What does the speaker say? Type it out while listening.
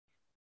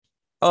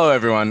Hello,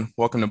 everyone.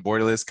 Welcome to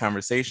Borderless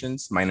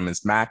Conversations. My name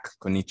is Mac.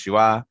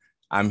 Konnichiwa.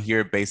 I'm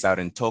here based out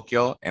in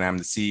Tokyo, and I'm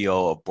the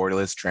CEO of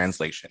Borderless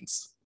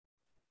Translations.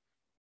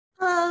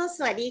 Hello, ส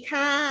วัสดี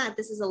ค่ะ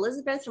This is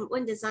Elizabeth from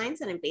Un Designs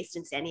and I'm based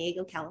in San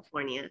Diego,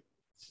 California.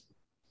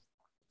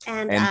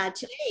 And And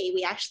today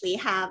we actually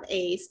have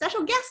a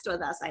special guest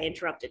with us. I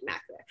interrupted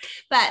Mac there.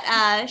 But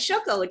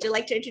Shoko, would you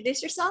like to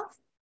introduce yourself?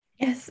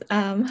 Yes.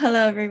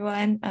 Hello,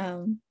 everyone.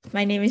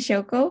 My name is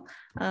Shoko.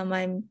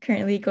 I'm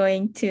currently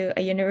going to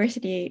a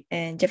university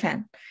in Japan.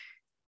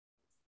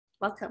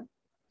 Welcome.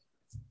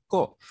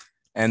 cool.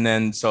 And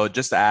then, so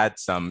just to add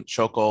some,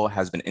 Shoko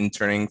has been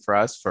interning for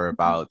us for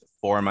about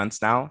 4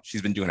 months now.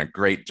 She's been doing a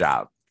great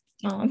job.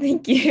 Oh,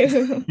 thank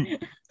you.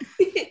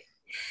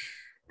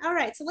 All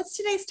right. So what's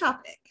today's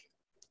topic?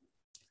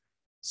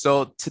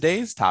 So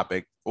today's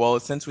topic, well,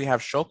 since we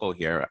have Shoko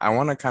here, I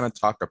want to kind of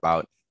talk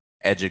about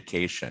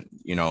education.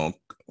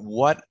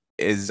 What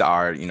is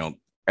our,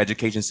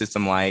 education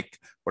system like?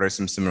 What are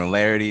some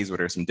similarities?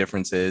 What are some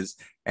differences?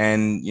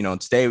 And,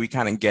 today we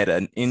kind of get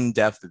an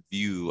in-depth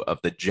view of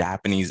the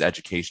Japanese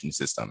education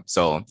system.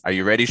 So are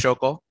you ready,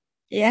 Shoko?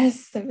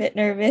 Yes, a bit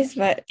nervous,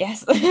 but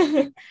yes.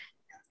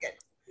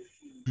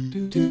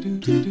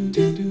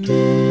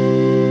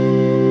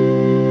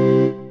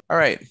 All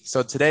right,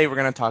 so today we're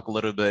going to talk a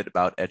little bit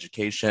about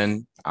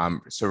education.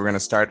 So we're going to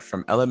start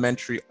from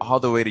elementary all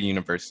the way to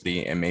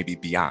university and maybe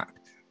beyond.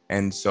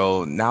 And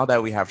so now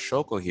that we have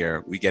Shoko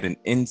here, we get an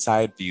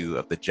inside view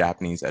of the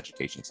Japanese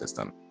education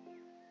system.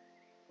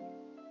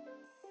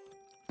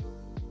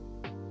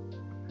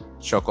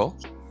 Shoko?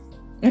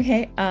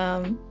 Okay.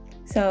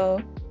 So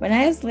when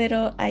I was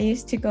little, I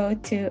used to go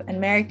to an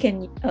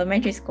American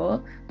elementary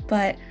school,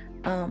 but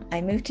I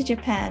moved to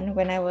Japan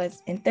when I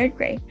was in 3rd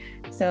grade.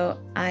 So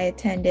I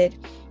attended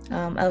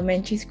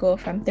elementary school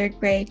from 3rd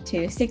grade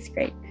to 6th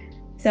grade.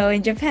 So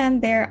in Japan,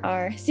 there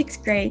are 6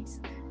 grades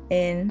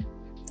in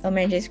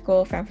elementary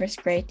school from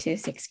 1st grade to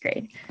 6th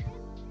grade.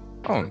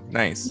 Oh,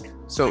 nice.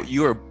 So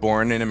you were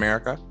born in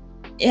America?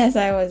 Yes,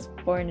 I was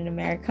born in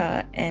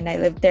America and I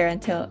lived there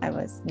until I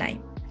was 9.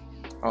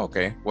 Oh,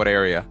 okay. What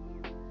area?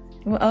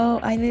 Well,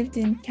 I lived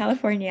in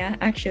California,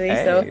 actually.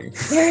 Hey. So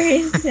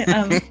very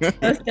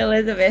close to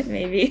Elizabeth,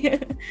 maybe.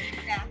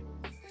 Yeah.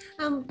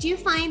 Do you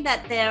find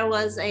that there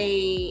was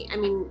a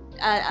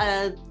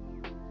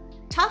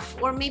tough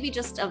or maybe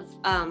just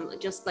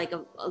like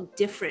a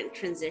different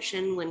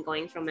transition when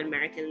going from an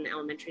American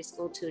elementary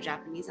school to a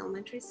Japanese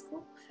elementary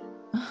school?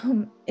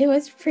 It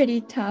was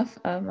pretty tough.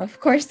 Of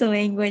course, the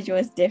language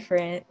was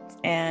different,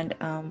 and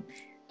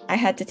I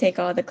had to take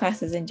all the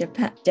classes in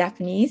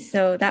Japanese.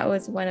 So that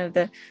was one of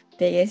the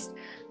biggest.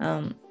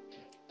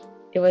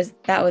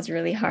 That was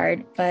really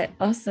hard, but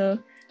also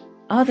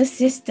all the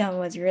system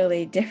was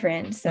really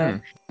different. So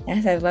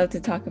yes, I'd love to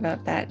talk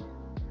about that.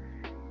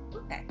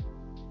 Okay.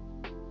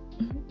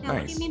 Now,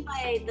 Nice. What do you mean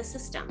by the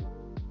system?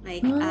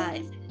 Like,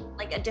 is it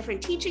like a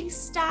different teaching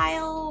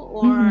style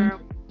or?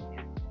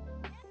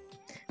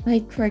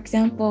 Like, for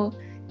example,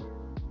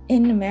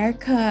 in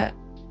America,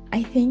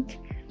 I think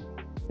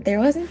there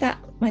wasn't that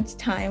much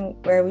time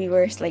where we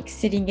were like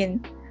sitting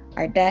in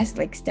our desk,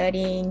 like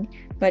studying.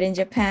 But in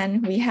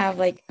Japan, we have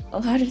like a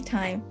lot of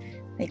time.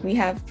 Like we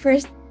have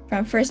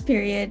from first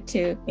period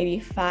to maybe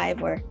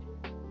 5 or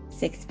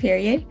 6th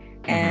period.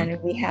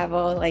 And we have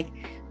all like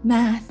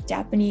math,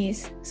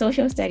 Japanese,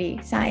 social study,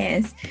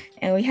 science.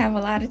 And we have a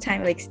lot of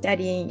time like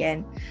studying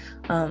and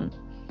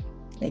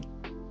like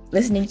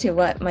listening to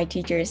what my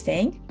teacher is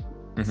saying.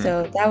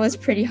 So that was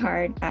pretty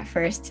hard at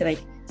first to like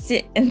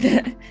sit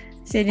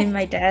in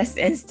my desk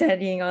and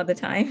studying all the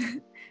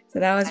time. So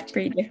that was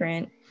pretty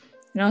different.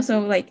 And also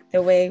like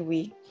the way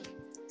we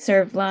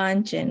serve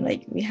lunch and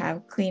like we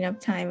have cleanup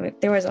time,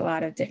 there was a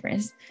lot of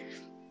difference.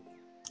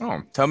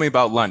 Oh, tell me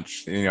about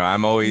lunch.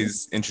 I'm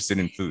always interested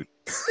in food.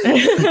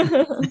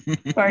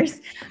 Of course.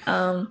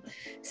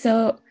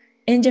 So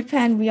in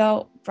Japan,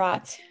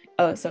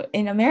 so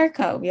in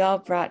America, we all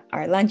brought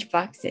our lunch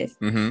boxes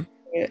to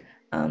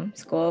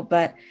school,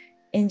 but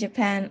in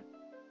Japan,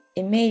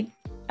 it may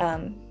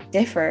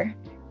differ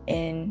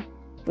in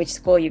which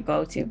school you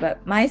go to.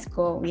 But my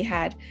school, we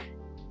had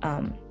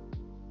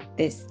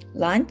this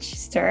lunch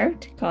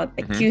served called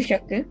the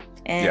kyushoku,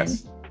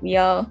 and we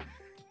all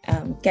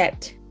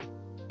get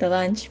the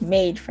lunch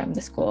made from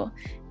the school,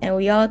 and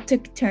we all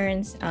took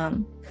turns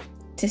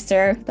to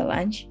serve the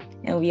lunch,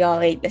 and we all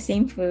ate the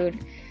same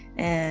food,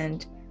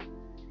 and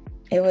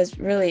it was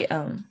really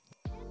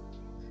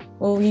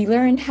we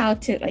learned how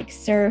to like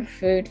serve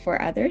food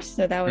for others,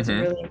 so that was a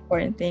really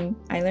important thing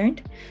I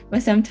learned.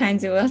 But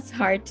sometimes it was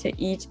hard to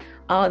eat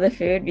all the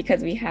food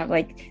because we have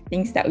like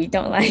things that we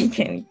don't like,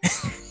 and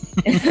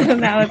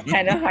that was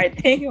kind of a hard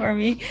thing for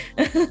me.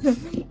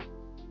 Okay,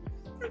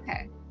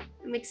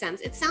 that makes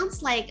sense. It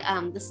sounds like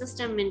the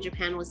system in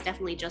Japan was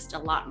definitely just a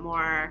lot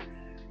more,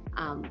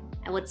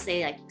 I would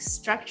say, like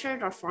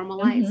structured or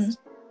formalized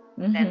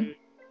than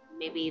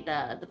maybe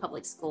the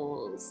public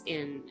schools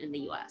in the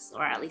US,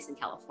 or at least in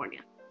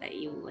California that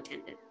you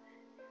attended.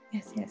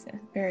 Yes.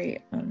 Very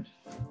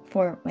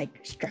for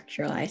like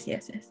structuralized,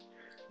 yes.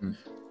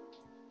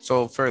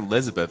 So for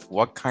Elizabeth,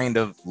 what kind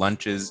of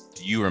lunches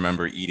do you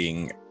remember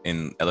eating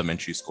in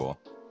elementary school?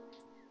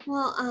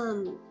 Well,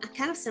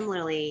 kind of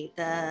similarly,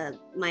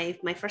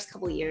 my first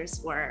couple years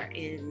were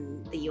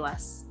in the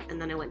U.S. and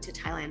then I went to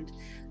Thailand.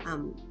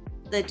 Um,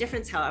 the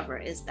difference, however,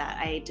 is that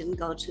I didn't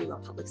go to a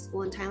public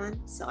school in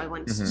Thailand, so I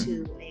went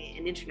to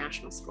an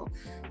international school,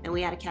 and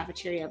we had a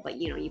cafeteria. But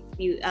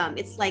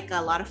it's like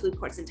a lot of food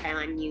courts in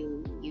Thailand.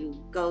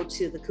 You go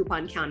to the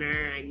coupon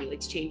counter and you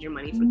exchange your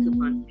money for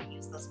coupons and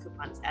use those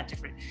coupons at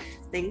different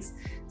things.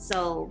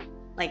 So,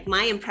 like,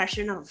 my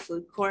impression of a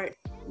food court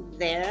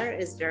there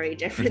is very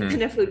different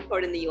than a food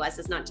court in the US.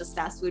 It's not just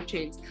fast food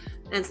chains.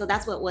 And so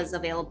that's what was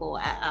available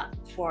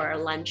for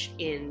lunch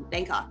in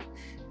Bangkok.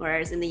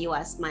 Whereas in the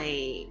US,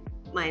 my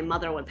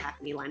mother would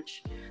pack me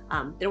lunch.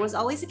 There was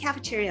always a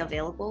cafeteria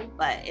available,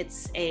 but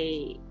it's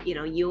you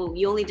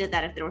only did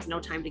that if there was no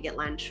time to get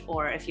lunch,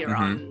 or if you're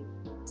on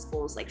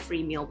school's like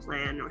free meal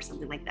plan or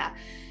something like that.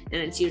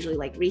 And it's usually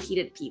like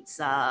reheated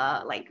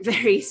pizza, like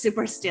very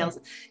super stale.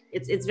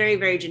 It's very,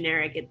 very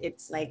generic.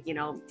 It's like,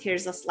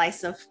 here's a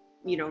slice of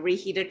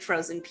reheated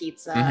frozen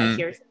pizza,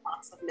 here's a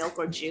box of milk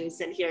or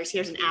juice, and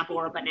here's an apple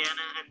or a banana,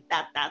 and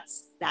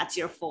that's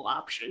your full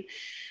option.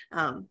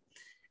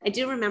 I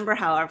do remember,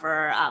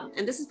 however,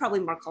 and this is probably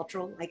more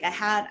cultural, like I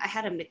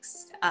had a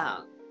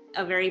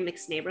very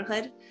mixed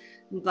neighborhood,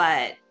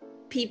 but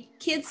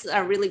kids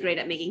are really great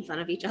at making fun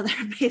of each other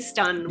based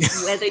on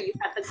whether you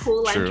had the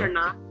cool lunch or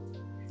not.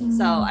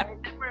 So I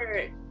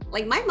remember,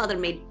 like, my mother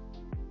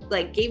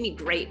gave me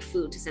great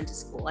food to send to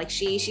school. Like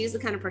she's the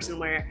kind of person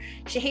where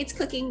she hates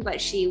cooking, but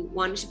she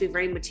wanted to be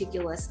very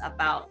meticulous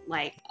about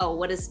like, oh,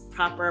 what is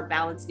proper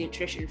balanced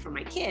nutrition for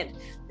my kid?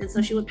 And so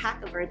she would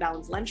pack a very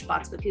balanced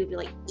lunchbox, but people would be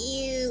like,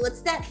 ew,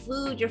 what's that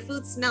food? Your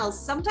food smells.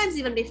 Sometimes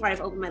even before I've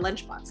opened my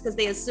lunchbox, because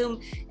they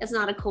assume it's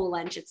not a cool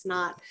lunch. It's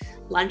not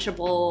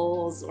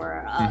Lunchables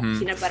or a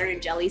peanut butter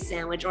and jelly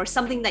sandwich or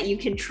something that you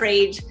can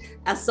trade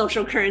as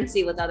social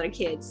currency with other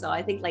kids. So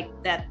I think like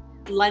that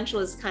lunch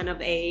was kind of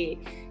a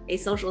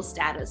social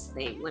status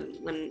thing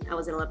when I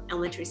was in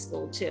elementary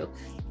school too.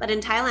 But in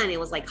Thailand, it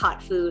was like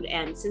hot food.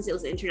 And since it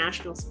was an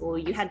international school,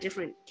 you had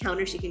different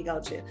counters you can go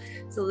to.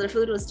 So the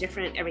food was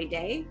different every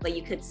day, but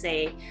you could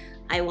say,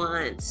 I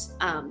want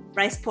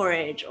rice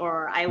porridge,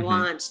 or I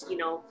want,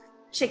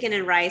 chicken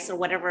and rice, or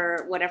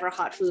whatever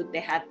hot food they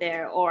had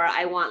there, or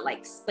I want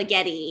like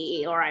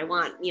spaghetti, or I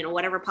want,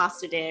 whatever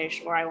pasta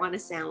dish, or I want a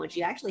sandwich.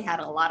 You actually had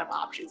a lot of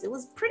options. It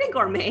was pretty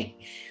gourmet.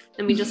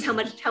 I mean, just how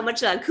much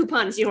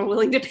coupons you were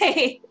willing to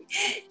pay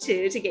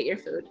to get your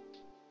food.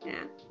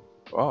 Yeah.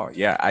 Oh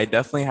yeah, I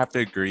definitely have to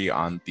agree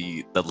on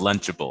the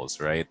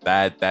Lunchables, right?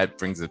 That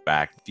brings it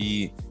back.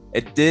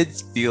 It did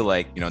feel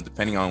like,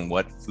 depending on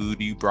what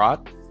food you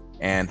brought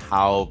and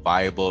how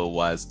viable it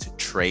was to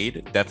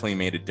trade, definitely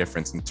made a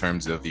difference in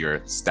terms of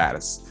your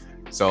status.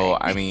 So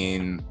I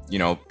mean,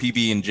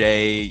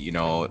 PB&J,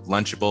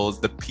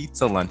 Lunchables, the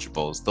pizza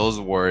Lunchables, those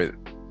were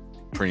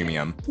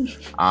premium.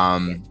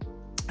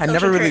 I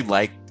never really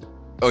liked.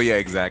 Oh yeah,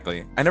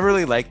 exactly. I never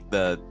really liked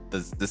the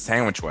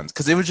sandwich ones,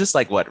 because it was just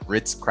like what,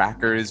 Ritz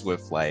crackers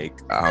with like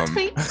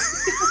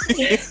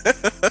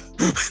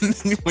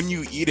when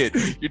you eat it,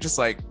 you're just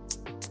like,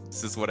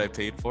 this is what I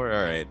paid for.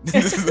 All right.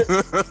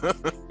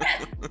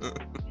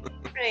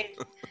 Right.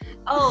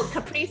 Oh,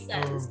 Capri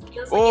Suns.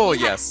 Oh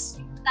yes.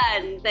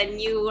 Then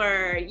you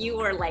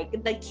were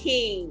like the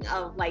king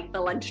of like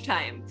the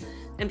lunchtime.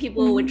 And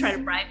people would try to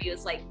bribe you.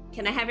 It's like,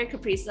 can I have your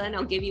Capri Sun?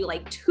 I'll give you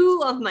like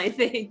 2 of my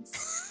things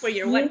for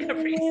your 1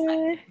 Capri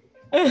Sun.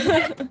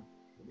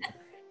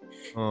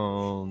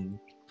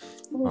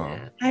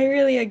 I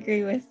really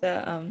agree with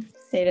the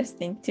status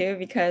thing too,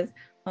 because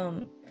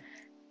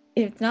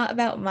it's not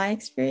about my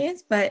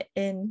experience, but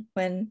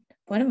when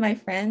one of my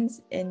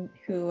friends a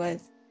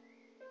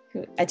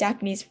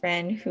Japanese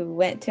friend who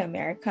went to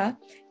America,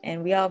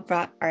 and we all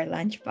brought our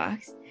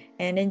lunchbox.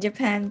 And in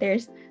Japan,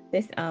 there's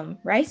this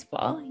rice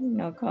ball,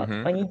 called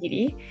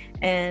onigiri,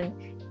 and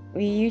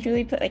we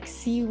usually put like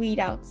seaweed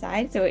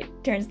outside, so it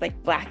turns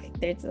like black.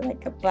 There's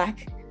like a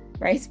black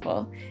rice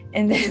ball,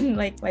 and then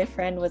like my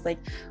friend was like,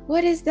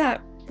 "What is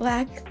that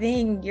black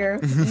thing you're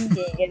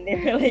eating?" And they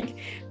were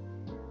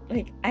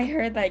like I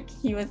heard like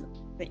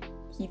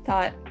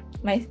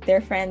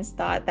their friends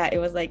thought that it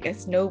was like a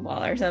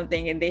snowball or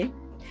something, and they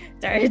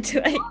started to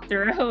like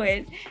throw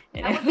it,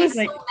 and I was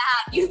like, so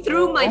mad. You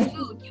threw my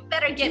food. You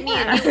better get me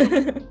a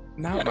new.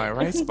 Not my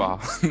rice ball.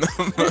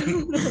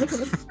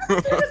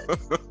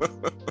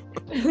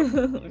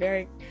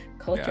 Very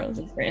cultural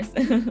difference.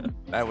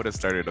 That would have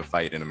started a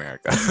fight in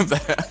America.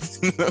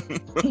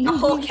 The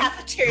whole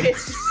cafeteria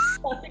is just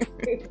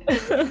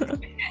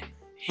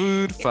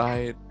food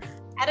fight.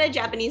 I had a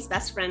Japanese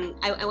best friend.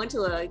 I went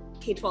to a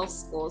K-12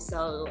 school,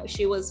 so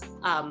she was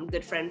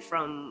good friend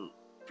from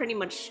pretty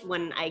much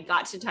when I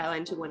got to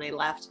Thailand to when I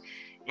left.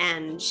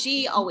 and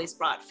she always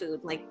brought food.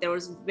 Like there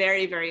was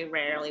very, very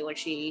rarely when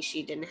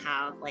she didn't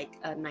have like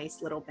a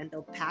nice little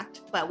bento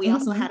packed, but we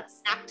also had a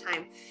snack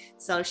time.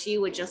 So she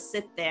would just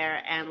sit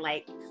there and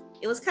like,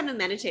 it was kind of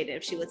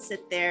meditative. She would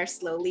sit there,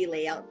 slowly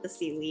lay out the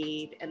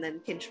seaweed and then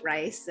pinch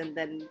rice and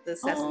then the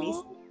sesame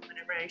seed,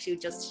 whatever, and she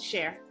would just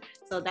share.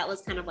 So that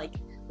was kind of like,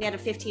 we had a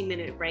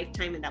 15-minute break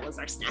time and that was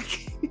our snack.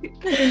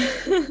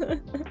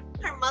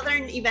 Her mother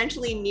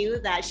eventually knew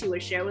that she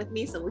would share with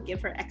me, so we'd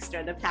give her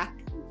extra to pack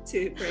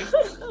to bring.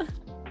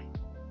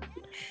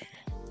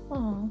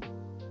 Oh,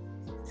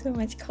 so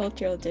much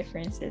cultural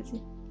differences.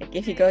 Like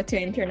if you go to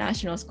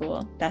international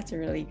school, that's a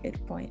really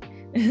good point.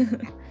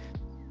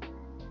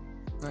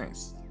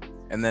 Nice.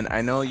 And then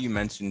I know you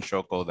mentioned,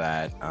 Shoko,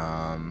 that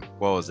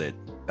what was it?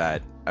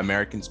 That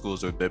American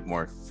schools are a bit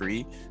more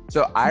free.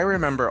 So I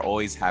remember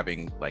always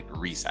having like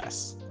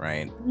recess,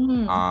 right?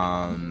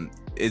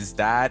 Is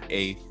that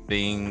a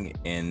thing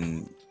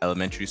in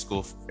elementary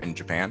school in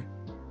Japan?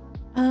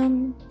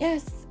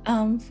 Yes.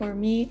 For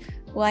me,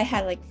 well, I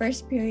had like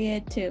first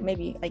period to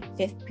maybe like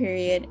fifth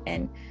period,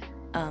 and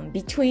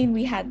between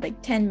we had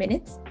like 10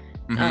 minutes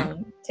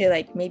to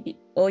like maybe,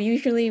 well,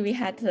 usually we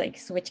had to like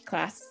switch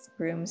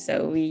classrooms,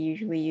 so we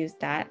usually used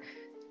that.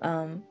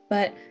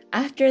 But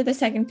after the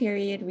second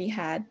period, we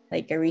had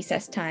like a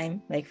recess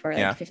time, like for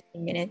like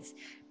 15 minutes.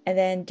 And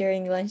then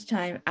during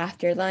lunchtime,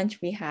 after lunch,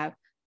 we have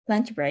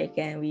lunch break,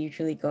 and we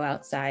usually go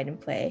outside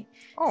and play.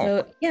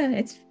 So yeah,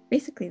 it's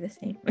basically the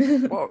same.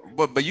 Well,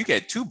 but you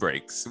get 2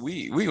 breaks.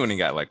 We only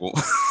got like one.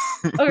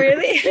 Oh,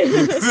 really?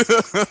 After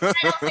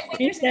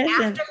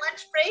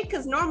lunch break,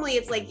 because normally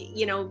it's like,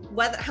 you know,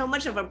 how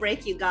much of a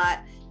break you got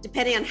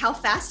depending on how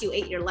fast you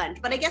ate your lunch.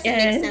 But I guess it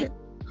makes sense.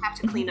 You have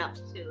to clean up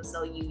too,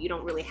 so you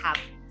don't really have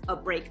a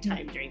break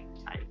time during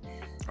the time.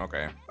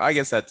 Okay, I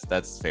guess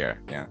that's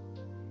fair. Yeah.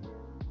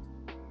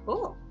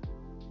 Cool.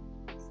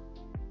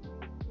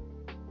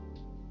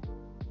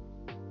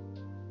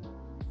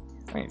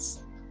 Nice.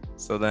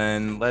 So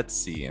then let's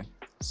see.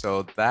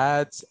 So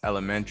that's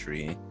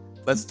elementary.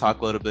 Let's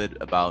talk a little bit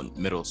about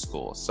middle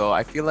school. So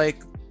I feel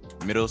like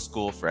middle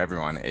school for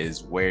everyone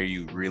is where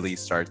you really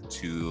start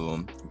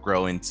to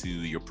grow into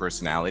your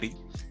personality.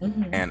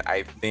 And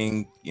I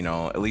think, you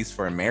know, at least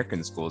for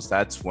American schools,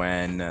 that's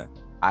when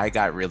I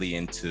got really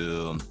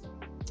into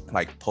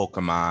like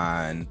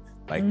Pokemon,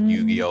 like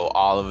Yu-Gi-Oh,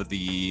 all of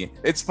the,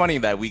 it's funny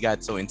that we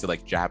got so into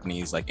like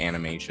Japanese like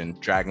animation,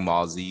 Dragon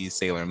Ball Z,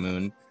 Sailor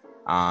Moon.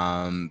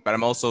 But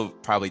I'm also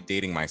probably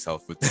dating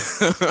myself with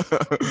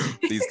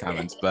these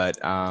comments. But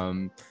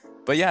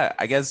yeah,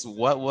 I guess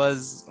what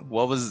was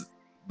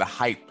the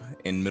hype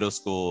in middle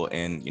school,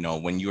 and you know,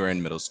 when you were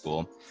in middle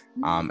school,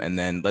 and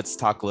then let's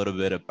talk a little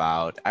bit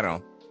about, I don't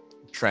know,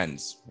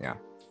 trends. Yeah.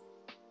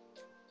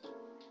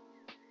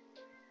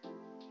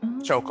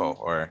 Choco,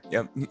 or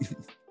yep.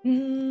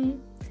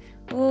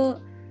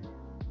 Well,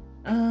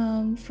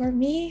 for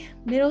me,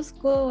 middle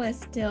school was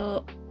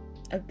still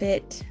a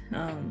bit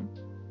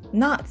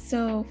not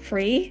so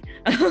free.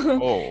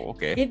 Oh,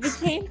 okay. It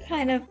became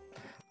kind of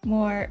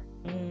more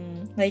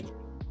like,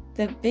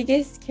 the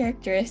biggest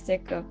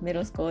characteristic of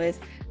middle school is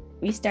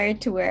we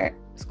started to wear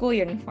school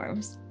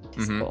uniforms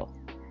to school,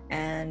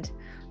 and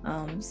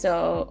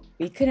so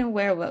we couldn't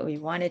wear what we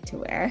wanted to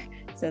wear,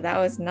 so that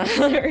was not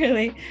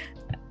really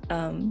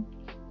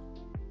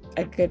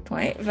a good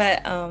point.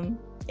 But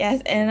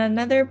yes, and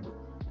another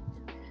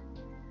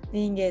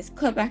thing is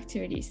club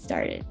activities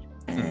started,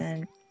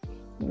 and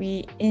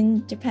we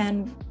in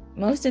Japan,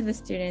 most of the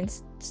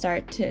students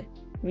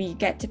we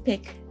get to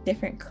pick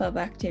different club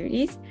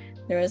activities.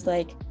 There was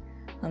like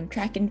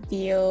track and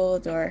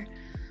field, or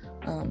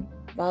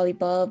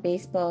volleyball,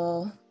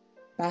 baseball,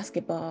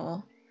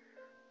 basketball,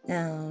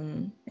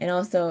 and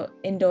also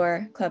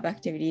indoor club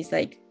activities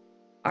like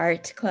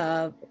art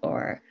club,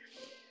 or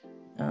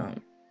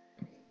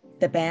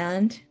the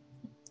band,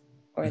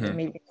 or the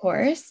maybe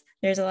chorus.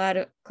 There's a lot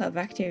of club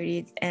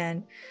activities,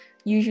 and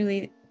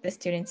usually the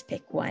students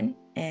pick one,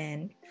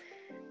 and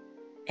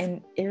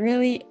it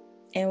really,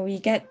 and we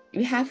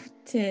have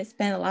to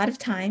spend a lot of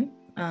time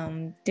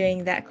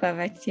doing that club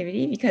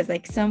activity, because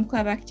like some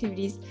club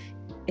activities,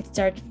 it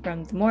started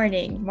from the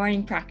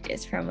morning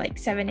practice from like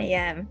 7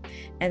 a.m.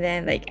 and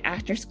then like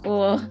after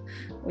school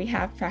we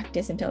have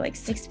practice until like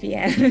 6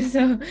 p.m.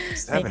 So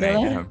 7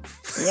 a.m.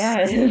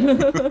 Yeah.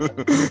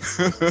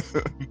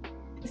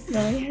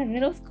 So yeah,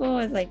 middle school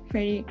is like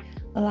a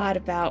lot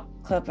about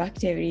club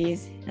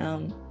activities.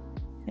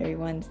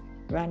 Everyone's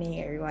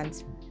running,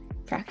 everyone's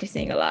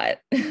practicing a lot.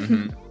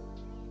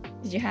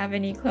 Did you have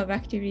any club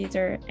activities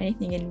or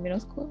anything in middle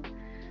school?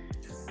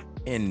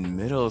 In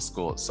middle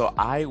school, so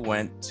I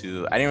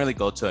didn't really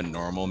go to a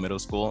normal middle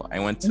school. I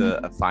went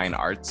to a fine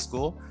arts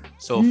school.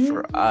 So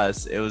for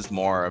us, it was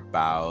more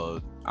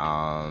about,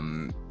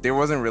 there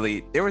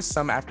was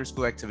some after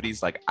school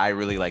activities. Like I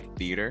really like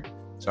theater.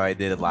 So I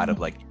did a lot of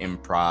like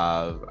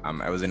improv.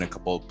 I was in a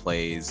couple of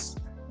plays.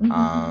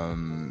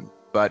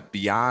 But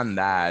beyond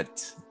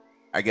that,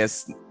 I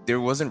guess there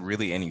wasn't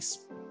really any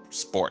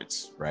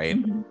sports, right?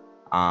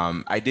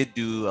 I did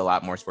do a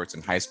lot more sports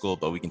in high school,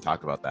 but we can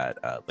talk about that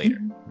later.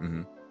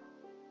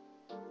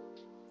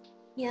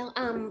 Yeah,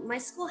 my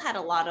school had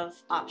a lot of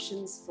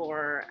options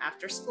for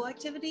after school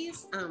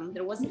activities.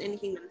 There wasn't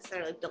anything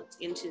necessarily built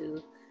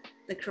into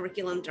the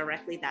curriculum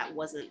directly that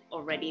wasn't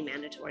already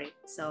mandatory.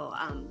 So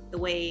the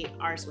way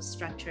ours was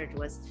structured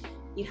was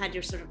you had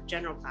your sort of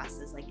general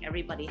classes, like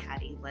everybody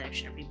had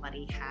English,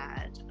 everybody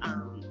had,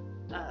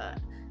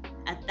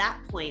 at that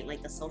point, like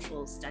a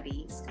social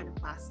studies kind of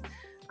class.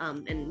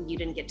 And you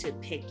didn't get to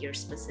pick your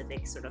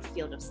specific sort of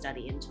field of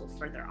study until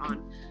further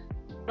on.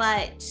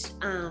 But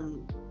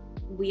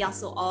we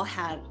also all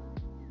had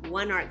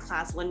one art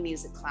class, one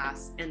music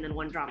class, and then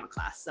one drama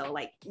class. So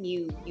like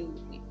you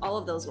all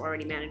of those were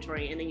already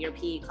mandatory. And then your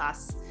PE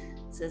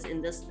classes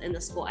in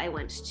the school I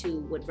went to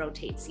would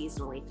rotate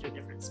seasonally through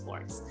different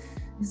sports.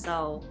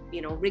 So,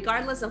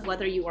 regardless of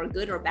whether you were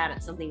good or bad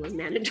at something, it was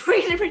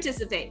mandatory to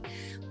participate.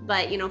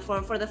 But,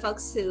 for the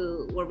folks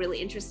who were really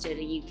interested,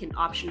 you can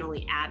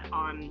optionally add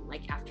on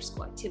like after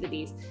school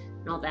activities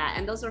and all that.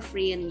 And those are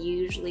free, and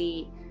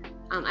usually,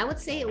 I would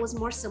say it was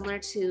more similar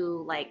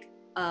to like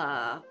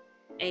a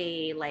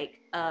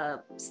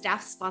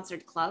staff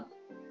sponsored club,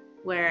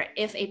 where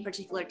if a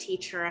particular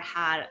teacher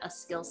had a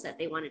skill set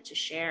they wanted to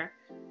share,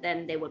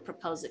 then they would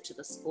propose it to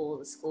the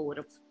school would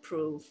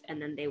approve,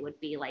 and then they would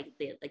be like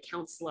the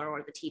counselor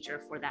or the teacher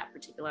for that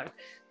particular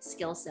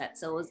skill set.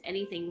 So it was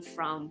anything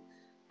from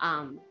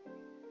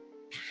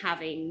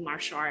having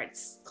martial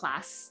arts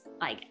class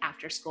like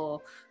after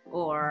school,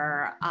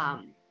 or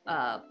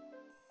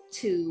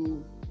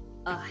to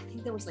I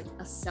think there was like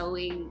a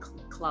sewing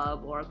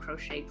club or a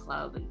crochet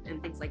club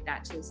and things like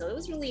that too. So it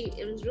was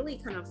really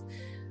kind of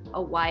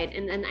a wide,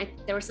 and then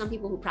there were some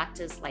people who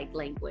practiced like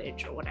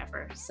language or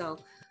whatever. So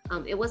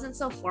it wasn't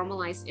so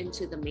formalized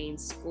into the main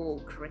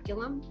school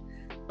curriculum,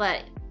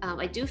 but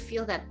I do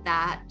feel that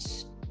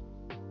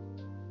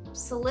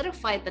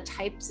solidified the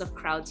types of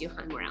crowds you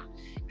hung around.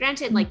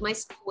 Granted, like my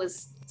school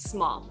was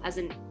small, as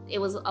in it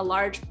was a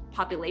large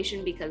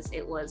population because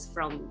it was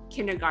from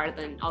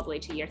kindergarten all the way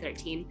to year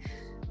 13.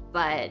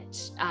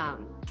 But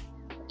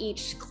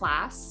each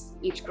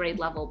grade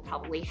level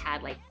probably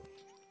had like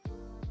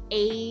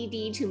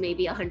 80 to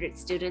maybe 100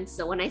 students.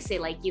 So when I say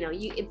like,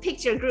 you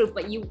picked your group,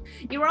 but you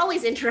were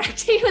always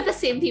interacting with the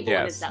same people.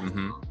 Yes.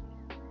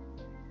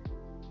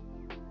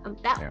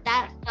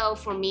 That though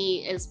for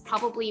me is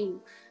probably,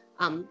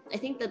 I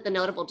think that the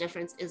notable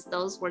difference is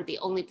those were the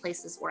only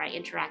places where I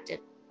interacted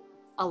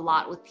a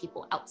lot with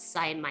people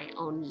outside my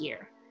own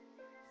year.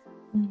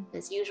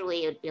 Because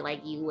usually it would be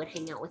like you would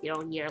hang out with your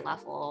own year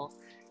level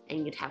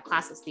and you'd have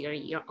classes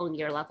your own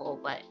year level,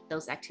 but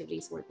those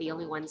activities were the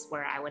only ones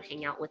where I would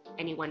hang out with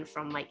anyone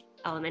from like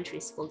elementary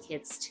school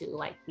kids to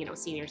like,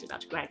 seniors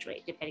about to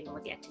graduate, depending on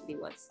what the activity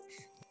was.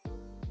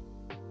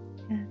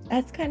 Yeah,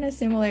 that's kind of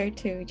similar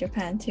to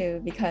Japan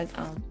too, because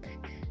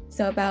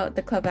so about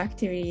the club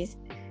activities,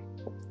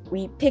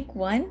 we pick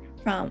one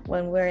from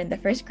when we're in the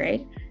first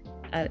grade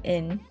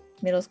in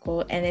middle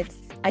school, and it's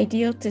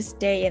ideal to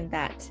stay in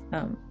that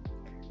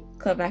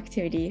club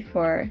activity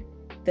for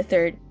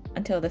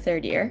until the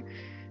third year.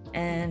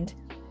 And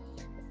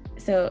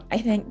so I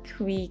think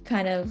we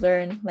kind of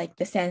learn like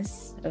the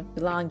sense of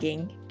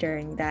belonging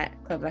during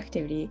that club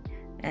activity,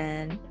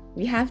 and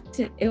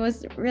it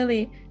was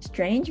really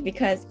strange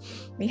because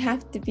we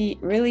have to be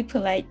really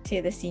polite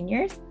to the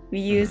seniors. We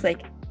use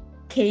like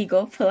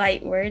keigo,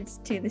 polite words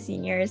to the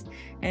seniors,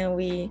 and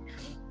we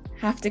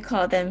have to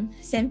call them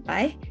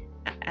senpai,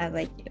 as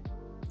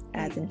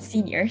in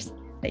seniors,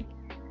 like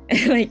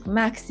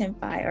Max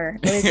senpai or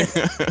what is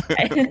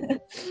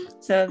it?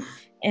 so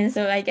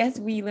I guess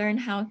we learn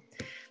how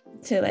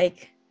to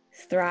like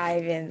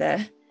thrive in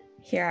the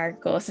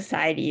hierarchical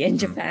society in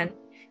Japan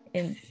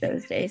in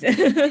those days.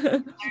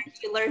 You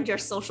learned your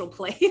social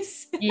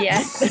place.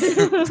 Yes.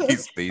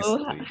 Basically.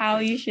 How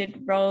you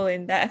should roll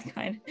in that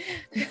kind.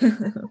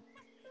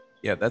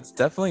 Yeah, that's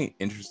definitely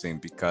interesting,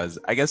 because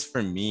I guess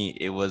for me,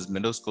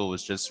 middle school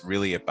was just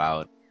really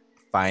about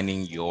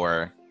finding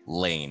your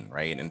lane,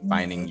 right? And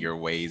finding your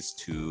ways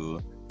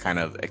to kind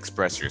of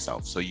express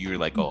yourself. So you're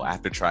like, I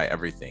have to try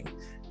everything.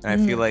 And I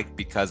feel like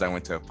because I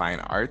went to a fine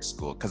art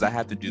school, because I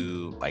had to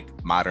do like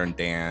modern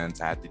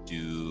dance, I had to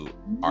do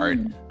art,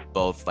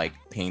 both like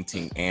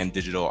painting and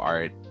digital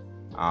art.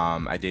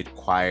 I did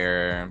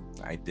choir.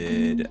 I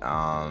did,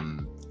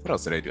 what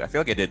else did I do? I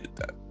feel like I did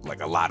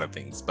like a lot of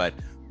things, but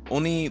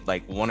only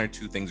like one or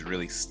two things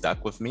really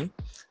stuck with me.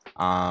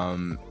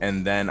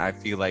 And then I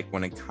feel like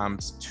when it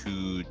comes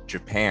to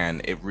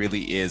Japan, it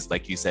really is,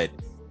 like you said,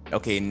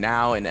 okay,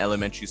 now in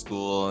elementary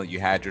school, you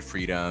had your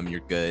freedom,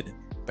 you're good.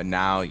 But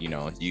now,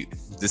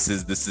 this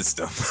is the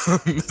system.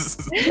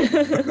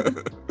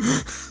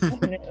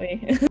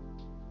 Definitely.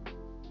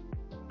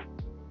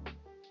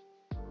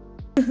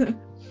 I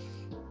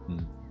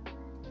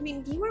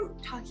mean, you were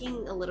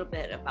talking a little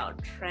bit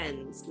about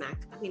trends,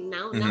 Mac. I mean,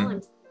 now I'm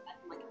like,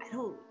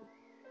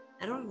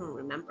 I don't even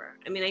remember.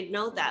 I mean, I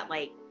know that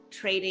like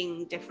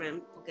trading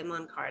different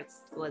Pokemon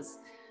cards was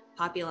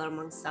popular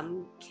among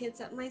some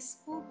kids at my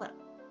school, but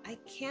I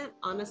can't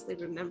honestly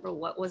remember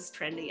what was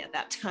trending at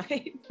that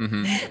time.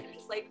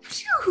 It's like,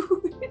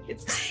 phew,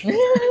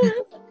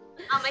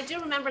 I do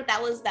remember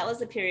that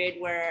was a period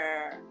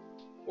where,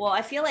 well,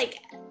 I feel like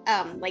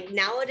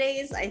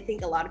nowadays I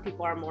think a lot of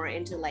people are more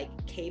into like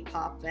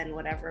K-pop and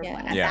whatever,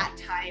 but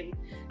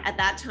at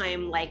that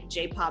time like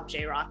J-pop,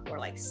 J-rock were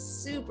like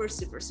super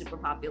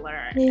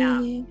popular,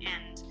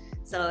 and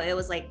so it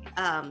was like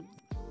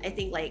I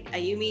think like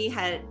Ayumi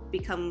had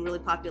become really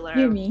popular.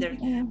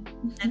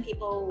 And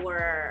people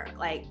were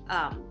like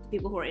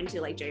people who were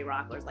into like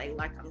J-rock was like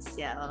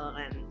L'Arc-en-Ciel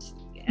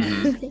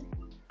and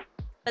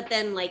but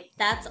then like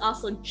that's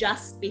also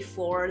just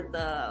before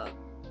the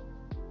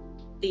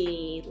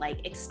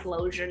like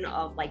explosion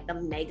of like the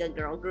mega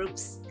girl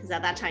groups, because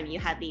at that time you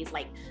had these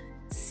like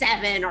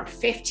 7 or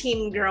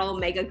 15 girl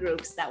mega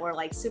groups that were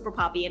like super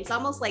poppy. And it's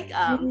almost like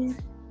kind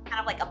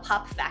of like a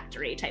pop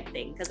factory type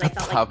thing, because I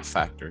felt like pop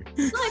factory.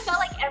 No, I felt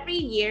like every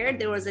year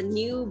there was a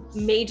new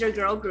major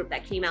girl group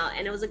that came out,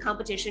 and it was a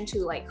competition to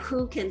like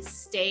who can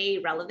stay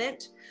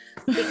relevant.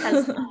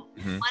 Because one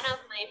of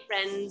my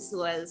friends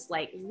was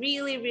like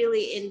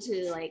really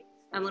into like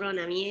Amuro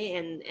Namie,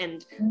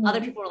 and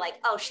other people were like,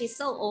 oh, she's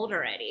so old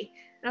already.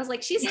 And I was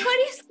like, she's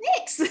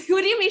 26.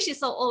 What do you mean she's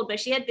so old? But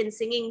she had been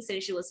singing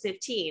since she was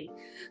 15.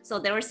 So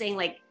they were saying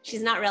like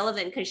she's not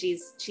relevant because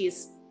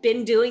she's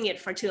been doing it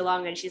for too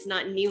long and she's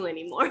not new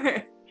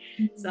anymore.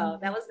 So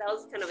that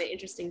was kind of an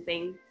interesting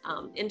thing.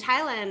 In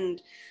Thailand,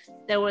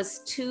 there was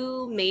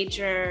 2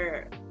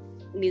 major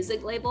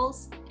music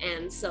labels,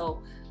 and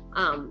so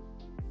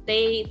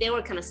they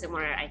were kind of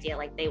similar idea.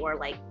 Like they were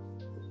like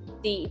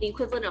the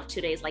equivalent of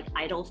today's like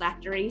idol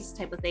factories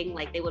type of thing.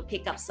 Like they would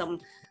pick up some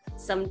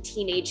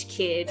teenage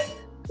kid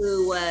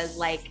who was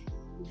like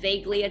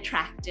vaguely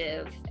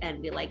attractive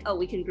and be like, oh,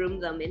 we can groom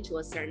them into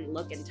a certain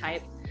look and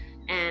type.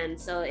 And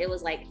so it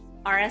was like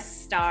RS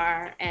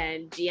Star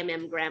and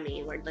GMM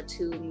Grammy were the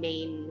 2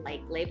 main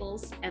like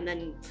labels, and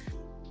then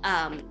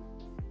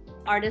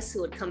artists who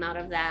would come out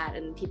of that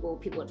and people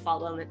would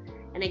follow them,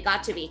 and it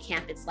got to be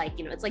camp. It's like,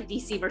 you know, it's like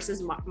DC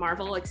versus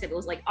Marvel, except it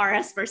was like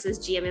RS versus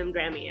GMM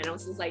Grammy, and I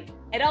was just like,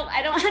 I don't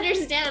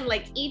understand.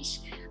 Like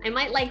I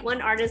might like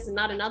one artist and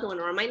not another one,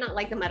 or I might not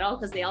like them at all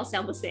because they all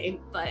sound the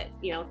same. But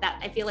you know, that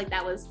I feel like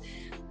that was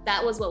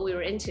what we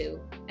were into,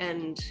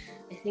 and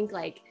I think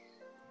like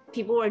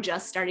people were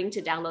just starting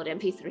to download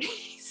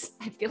MP3s.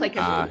 I feel like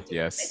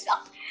yes,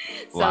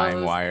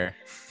 LimeWire,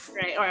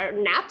 right, or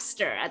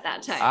Napster at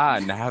that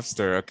time.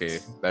 Napster. Okay,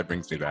 that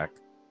brings me back.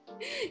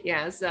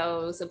 Yeah,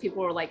 so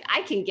people were like,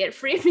 I can get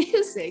free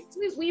music.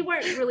 We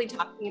weren't really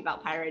talking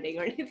about pirating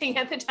or anything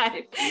at the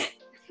time.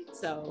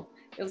 So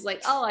it was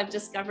like, oh, I've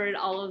discovered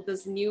all of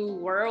this new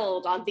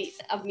world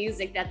of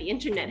music that the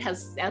internet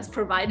has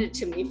provided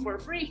to me for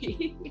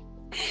free.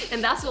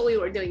 And that's what we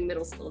were doing in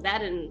middle school.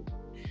 That and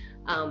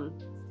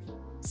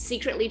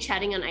secretly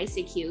chatting on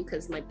ICQ,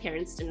 because my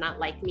parents did not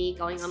like me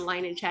going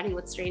online and chatting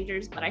with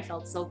strangers, but I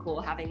felt so cool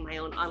having my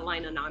own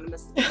online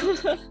anonymous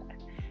account.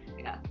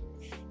 Yeah.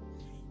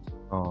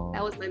 Oh.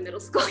 That was my middle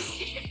school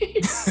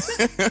years.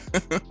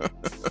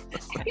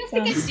 I feel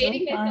like I'm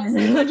dating myself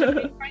so much.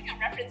 I'm throwing out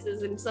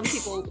references, and some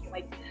people will be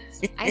like,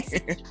 I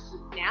said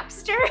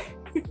Napster?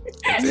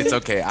 It's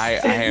okay.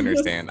 I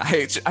understand.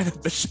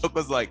 The show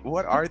was like,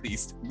 what are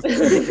these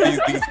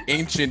these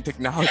ancient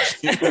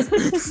technologies?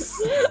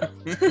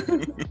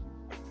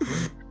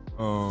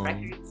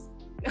 Records.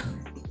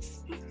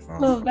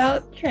 Well,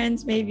 about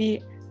trends,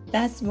 maybe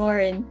that's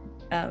more in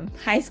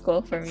high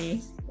school for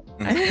me.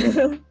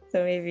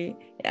 So maybe,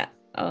 yeah,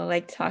 I'll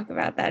like talk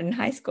about that in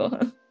high school.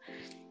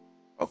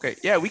 Okay,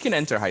 yeah, we can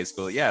enter high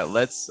school. Yeah,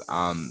 let's,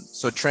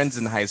 so trends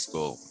in high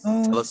school.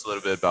 Tell us a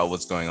little bit about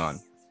what's going on.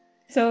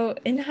 So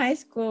in high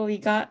school, we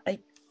got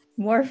like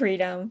more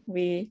freedom.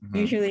 We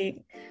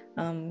usually,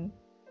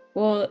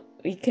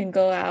 we can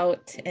go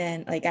out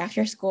and like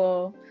after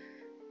school,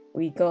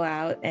 we go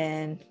out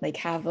and like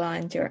have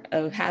lunch or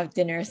have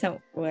dinner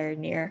somewhere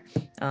near.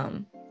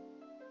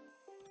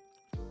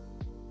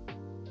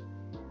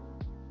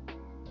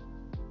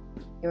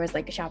 There was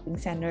like a shopping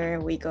center.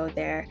 We go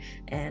there,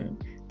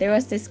 and there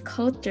was this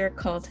culture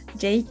called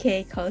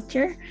JK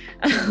culture.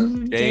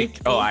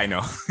 JK. Oh, I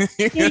know.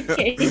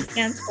 JK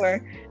stands for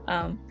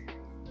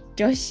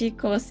Joshi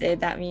Kosei.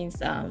 That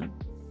means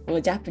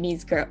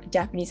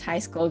Japanese high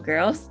school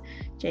girls.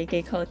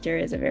 JK culture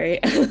is a very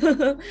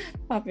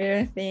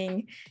popular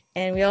thing,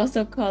 and we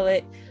also call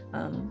it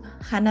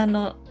Hana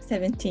no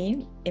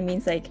 17. It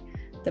means like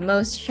the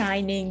most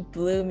shining,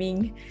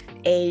 blooming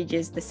age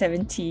is the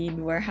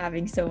 17. We're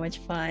having so much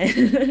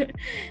fun.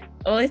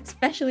 Well,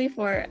 especially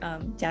for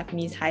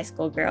Japanese high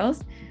school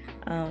girls,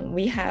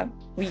 we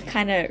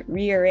kind of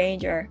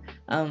rearrange our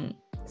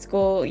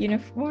school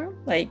uniform,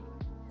 like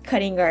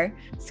cutting our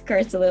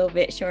skirts a little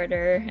bit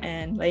shorter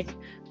and like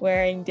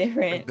wearing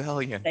different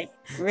like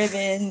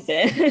ribbons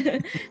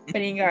and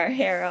putting our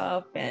hair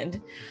up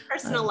and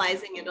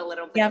personalizing it a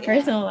little bit. Yeah,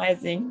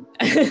 personalizing.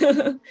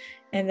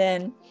 And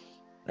then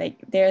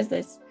like there's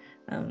this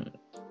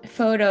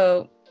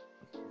photo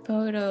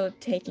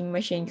taking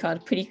machine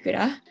called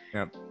Purikura.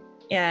 Yep.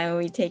 yeah,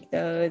 we take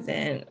those,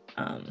 and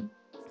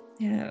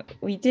yeah,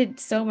 we did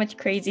so much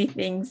crazy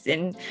things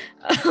in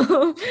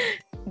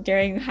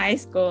during high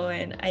school,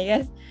 and I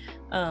guess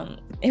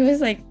it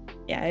was like,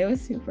 yeah, it was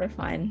super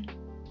fun.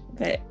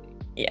 But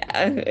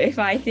yeah, if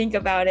I think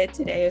about it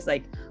today, it's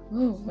like,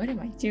 oh, what am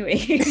I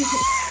doing?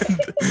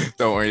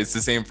 Don't worry, it's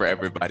the same for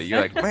everybody.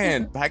 You're like,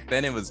 man, back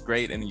then it was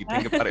great, and you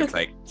think about it, it's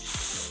like,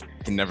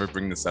 I can never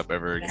bring this up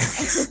ever again.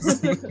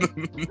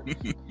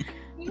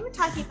 You were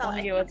talking about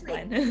it was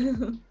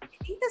fun.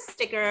 I think the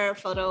sticker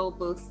photo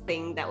booth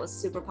thing that was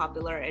super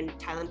popular in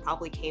Thailand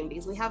probably came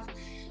because we have,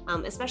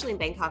 especially in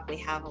Bangkok, we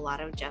have a lot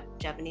of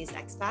Japanese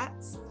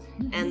expats.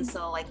 And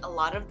so like a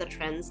lot of the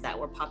trends that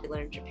were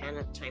popular in Japan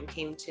at the time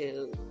came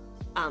to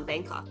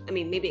Bangkok. I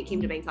mean, maybe it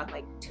came to Bangkok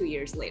like 2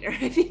 years later,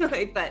 I feel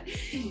like, but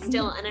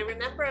still. And I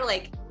remember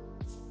like,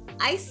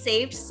 I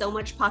saved so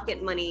much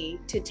pocket money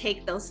to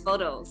take those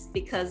photos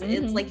because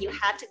it's like you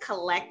had to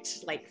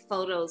collect like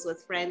photos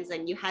with friends,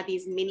 and you had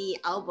these mini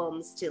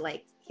albums to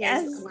like,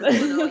 yes,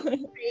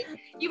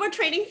 you were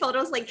trading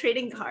photos like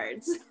trading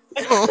cards.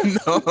 Oh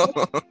no.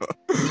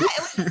 Yeah,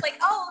 it was just like,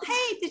 oh,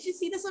 hey, did you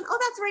see this one? Oh,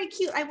 that's very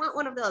cute. I want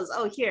one of those.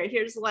 Oh,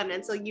 here's one.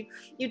 And so you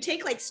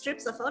take like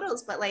strips of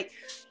photos, but like,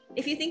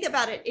 if you think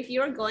about it, if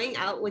you're going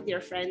out with your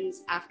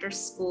friends after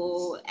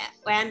school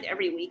and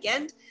every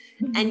weekend,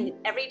 and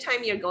every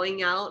time you're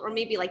going out, or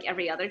maybe like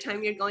every other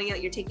time you're going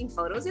out, you're taking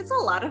photos, it's a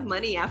lot of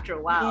money after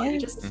a while. Yes. You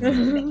just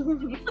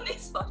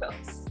these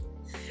photos.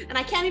 And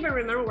I can't even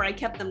remember where I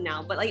kept them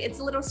now, but like, it's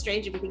a little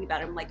strange if you think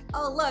about it. I'm like,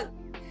 oh, look,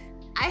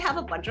 I have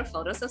a bunch of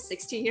photos of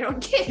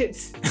 16-year-old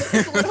kids.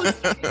 It's a little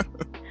strange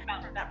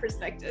from that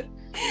perspective.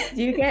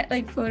 Do you get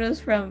like photos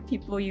from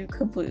people you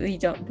completely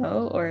don't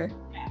know, or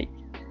like,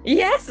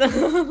 yes?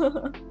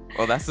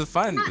 Well, that's the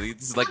fun.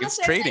 It's like, it's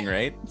trading,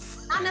 right?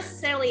 Not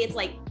necessarily it's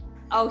like,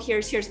 oh,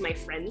 here's my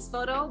friend's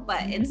photo,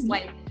 but it's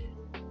like,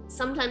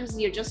 sometimes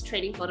you're just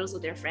trading photos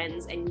with your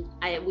friends, and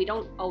we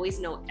don't always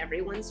know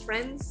everyone's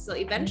friends. So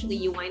eventually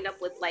you wind up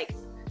with like,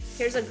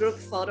 here's a group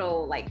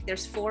photo, like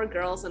there's 4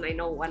 girls and I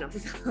know one of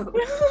them.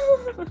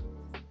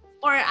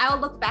 Or I'll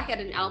look back at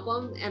an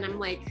album and I'm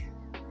like,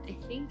 I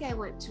think I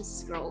went to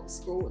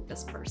school with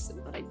this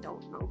person, but I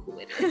don't know who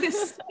it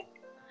is.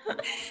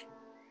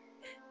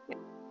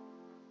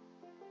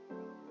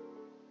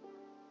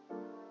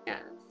 Yeah.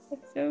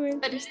 That's so interesting.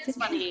 But it is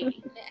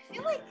funny.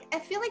 I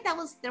feel like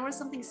there was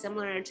something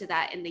similar to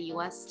that in the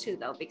US too,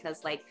 though,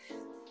 because like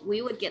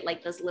we would get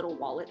like those little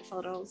wallet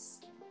photos,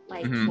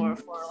 like for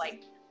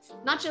like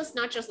not just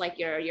like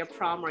your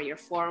prom or your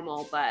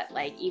formal, but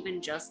like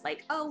even just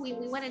like, oh, we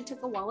went and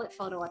took a wallet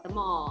photo at the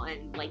mall,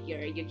 and like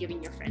you're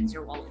giving your friends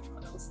your wallet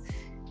photos.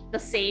 The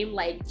same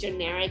like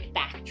generic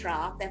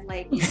backdrop and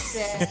like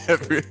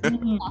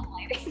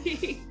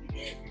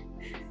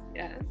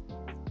yeah.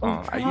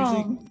 I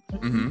usually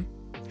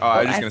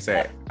I was just gonna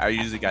say, I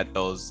usually got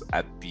those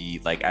at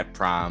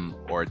prom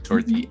or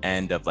toward the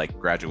end of like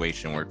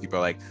graduation, where people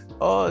are like,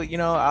 oh,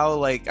 I'll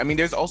like, I mean,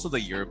 there's also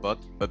the yearbook,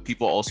 but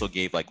people also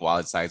gave like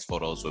wallet size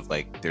photos with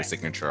like their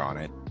signature on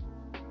it.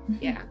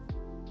 Yeah.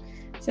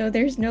 So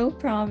there's no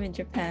prom in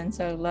Japan,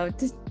 so I'd love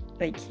to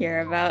like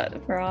hear about the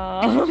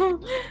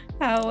prom.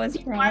 How was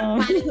prom?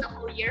 We're planning the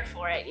whole year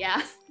for it,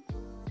 yeah.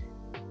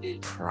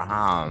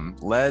 Prom.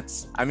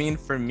 I mean,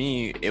 for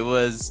me, it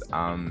was,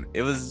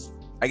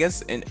 I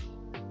guess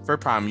for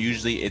prom,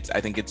 usually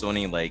I think it's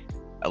only like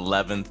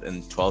 11th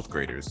and 12th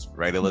graders,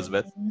 right,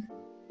 Elizabeth?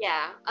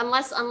 Yeah,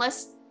 unless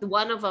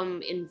one of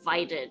them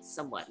invited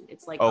someone.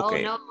 It's like,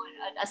 okay. Oh no,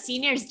 a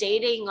senior's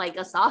dating like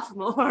a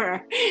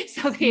sophomore,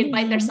 so they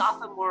invite their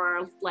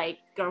sophomore like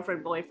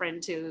girlfriend,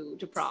 boyfriend to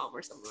prom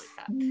or something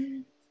like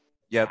that.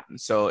 Yep.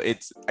 So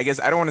it's, I guess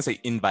I don't want to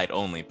say invite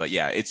only, but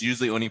yeah, it's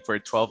usually only for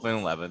 12th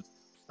and 11th.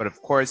 But of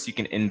course, you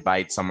can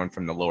invite someone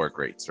from the lower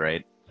grades,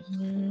 right?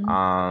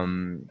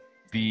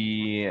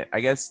 I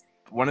guess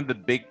one of the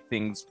big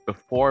things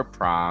before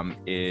prom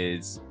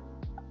is,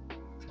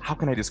 how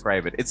can I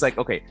describe it? It's like,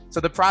 okay, so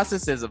the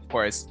process is, of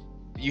course,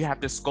 you have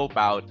to scope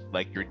out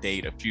like your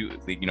date a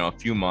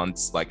few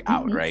months like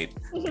out, right?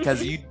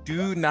 Because you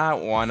do not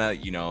want to,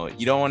 you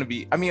don't want to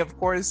be, I mean, of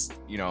course,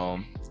 you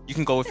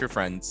can go with your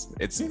friends.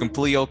 It's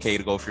completely okay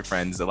to go with your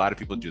friends. A lot of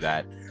people do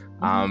that.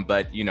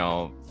 But you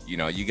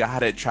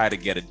gotta try to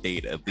get a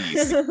date at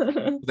least.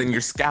 Then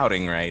you're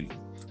scouting, right?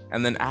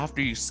 And then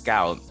after you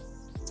scout,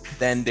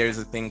 then there's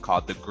a thing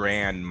called the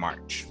Grand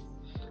March.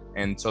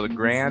 And so the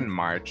Grand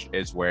March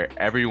is where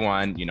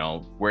everyone,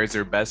 wears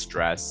their best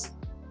dress.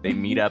 They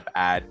meet up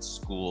at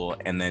school,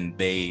 and then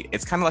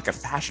it's kind of like a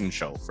fashion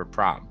show for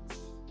prom.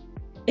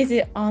 Is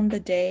it on the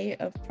day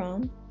of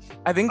prom?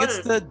 I think it's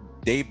the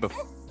day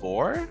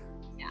before.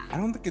 Yeah. I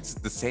don't think it's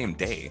the same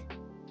day.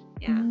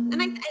 Yeah,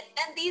 and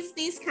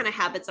these kind of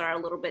habits are a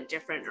little bit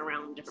different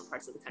around different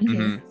parts of the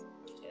country.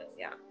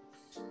 Yeah.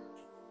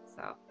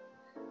 So,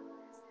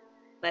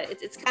 but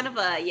it's kind of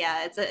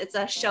it's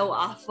a show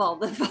off all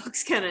the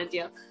folks kind of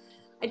deal.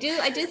 I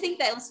do think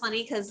that it was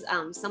funny because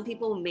some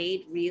people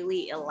made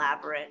really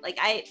elaborate,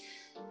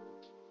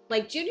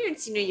 like junior and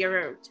senior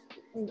year,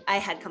 I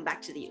had come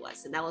back to the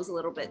US, and that was a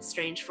little bit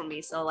strange for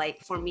me. So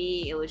like for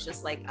me, it was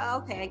just like, oh,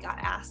 okay, I got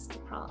asked to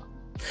prom.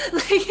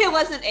 Like it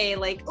wasn't a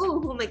like, oh,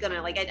 who am I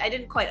gonna like? I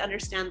didn't quite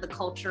understand the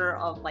culture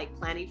of like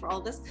planning for all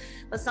this,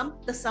 but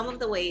some of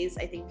the ways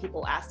I think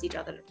people asked each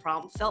other to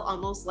prom felt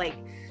almost like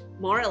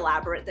more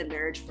elaborate than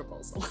marriage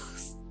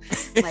proposals.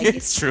 Like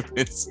it's true.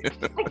 It's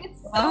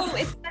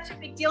such a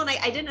big deal, and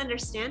I didn't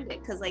understand it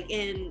because like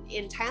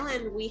in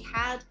Thailand we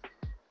had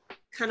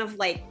kind of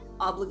like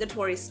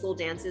obligatory school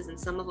dances, and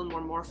some of them were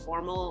more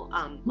formal,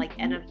 like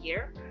end of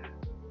year.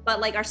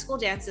 But like our school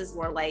dances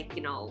were like,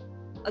 you know,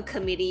 a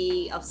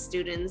committee of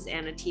students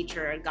and a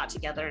teacher got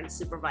together and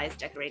supervised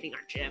decorating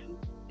our gym.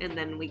 And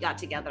then we got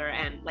together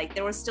and like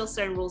there were still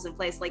certain rules in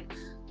place. Like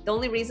the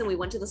only reason we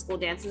went to the school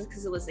dances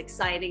because it was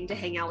exciting to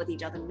hang out with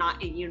each other,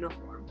 not in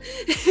uniform.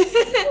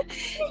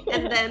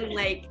 And then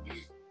like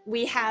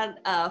we had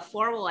a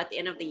formal at the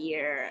end of the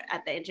year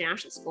at the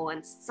international school,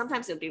 and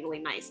sometimes it would be really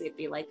nice. It'd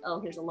be like, oh,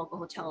 here's a local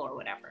hotel or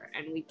whatever,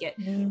 and we get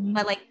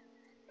but like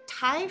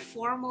Thai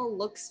formal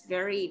looks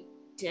very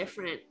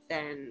different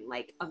than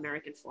like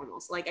American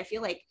formals. Like I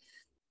feel like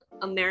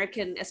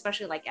American,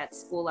 especially like at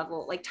school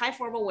level, like Thai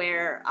formal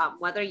wear,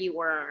 whether you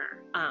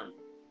were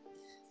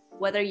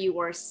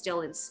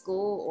still in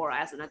school or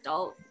as an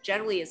adult,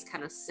 generally is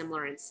kind of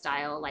similar in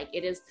style. Like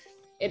it is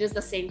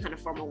the same kind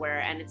of formal wear,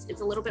 and it's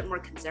a little bit more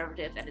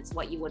conservative, and it's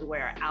what you would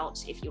wear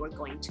out if you were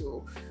going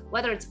to,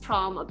 whether it's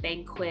prom, a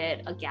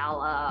banquet, a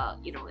gala,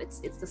 you know,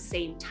 it's the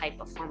same type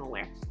of formal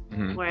wear.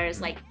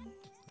 Whereas like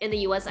in the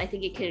US, I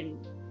think it can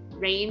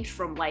range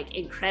from like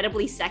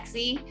incredibly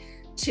sexy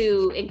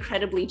to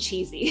incredibly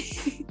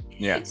cheesy.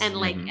 Yes. And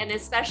like and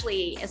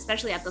especially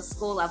at the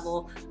school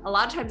level, a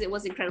lot of times it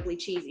was incredibly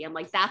cheesy. I'm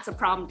like, that's a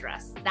prom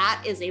dress,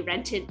 that is a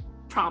rented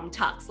prom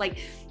tux, like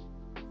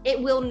it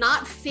will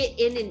not fit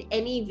in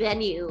any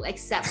venue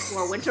except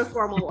for winter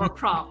formal or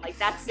prom. Like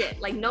that's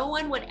it. Like no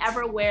one would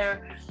ever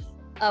wear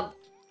a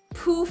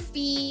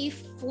poofy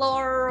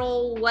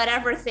floral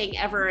whatever thing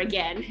ever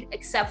again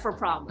except for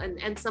prom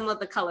and some of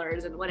the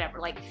colors and whatever.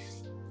 Like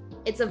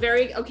it's a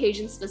very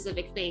occasion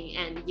specific thing,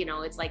 and you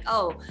know, it's like,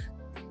 oh,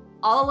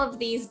 all of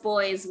these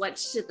boys went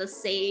to the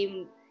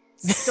same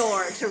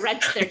store to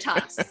rent their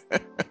tux.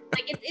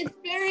 Like it's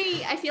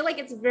very, I feel like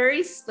it's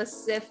very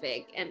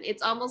specific, and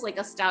it's almost like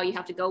a style you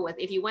have to go with.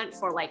 If you went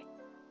for like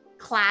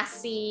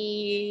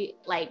classy,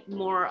 like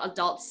more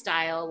adult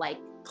style, like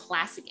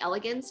classic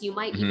elegance, you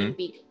might even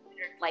be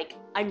considered like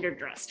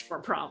underdressed for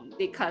prom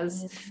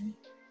because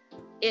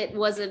it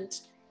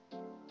wasn't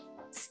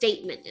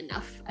statement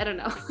enough. I don't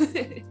know.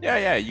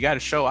 yeah, you got to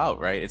show out,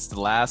 right? It's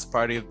the last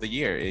party of the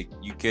year.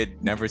 You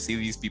could never see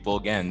these people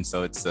again,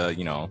 so it's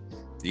you know,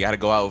 you got to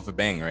go out with a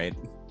bang, right?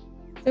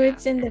 So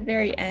it's in the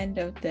very end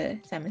of the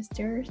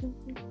semester or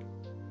something?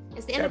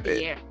 It's the end of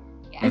the year.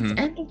 Yeah. It's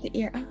end of the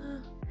year.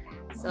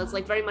 So it's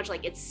like very much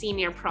like it's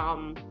senior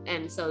prom,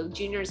 and so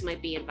juniors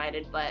might be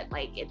invited, but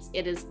like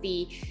it is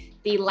the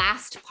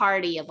last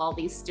party of all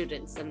these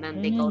students, and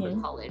then they go to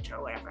college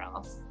or whatever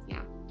else.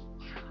 Yeah.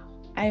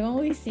 I've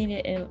only seen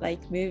it in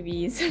like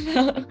movies,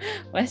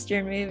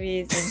 Western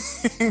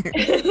movies,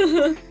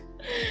 and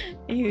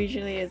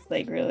usually it's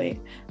like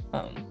really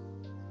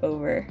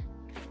over,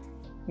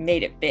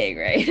 made it big,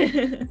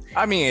 right?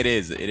 I mean, it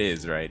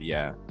is, right?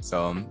 Yeah.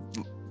 So,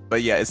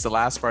 but yeah, it's the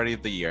last party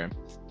of the year,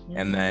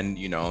 and then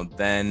you know,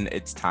 then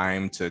it's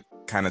time to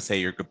kind of say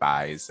your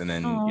goodbyes, and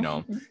then you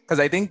know, because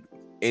I think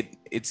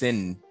it's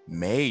in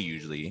May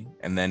usually,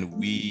 and then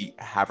we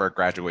have our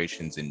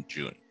graduations in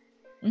June.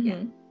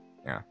 Yeah.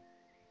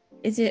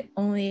 Is it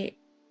only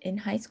in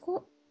high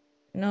school?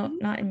 No,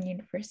 not in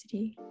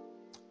university.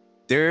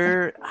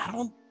 I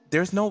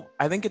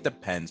think it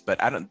depends, but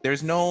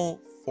there's no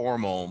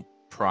formal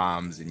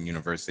proms in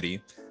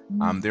university.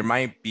 There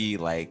might be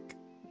like,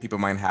 people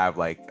might have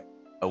like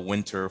a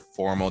winter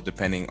formal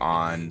depending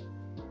on,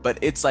 but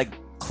it's like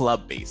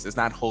club based. It's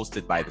not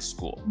hosted by the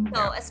school.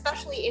 So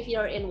especially if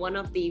you're in one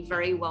of the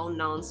very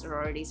well-known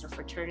sororities or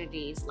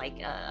fraternities,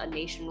 like a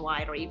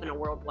nationwide or even a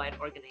worldwide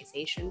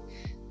organization,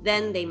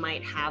 then they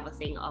might have a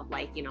thing of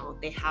like, you know,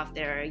 they have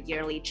their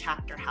yearly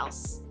chapter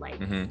house,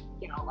 like,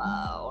 you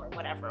know, or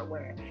whatever,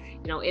 where,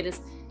 you know, it is.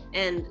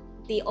 And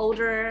the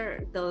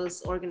older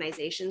those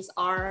organizations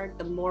are,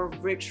 the more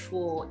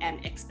ritual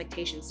and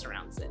expectation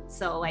surrounds it.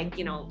 So like,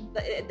 you know,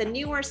 the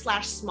newer /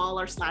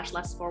 smaller /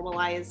 less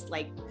formalized,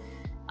 like,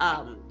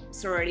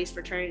 sororities,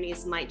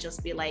 fraternities might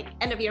just be like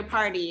end of year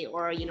party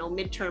or, you know,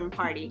 midterm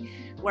party,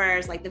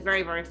 whereas like the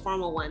very, very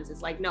formal ones,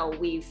 it's like, no,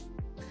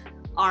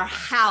 our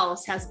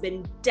house has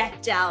been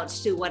decked out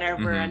to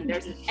whatever, and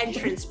there's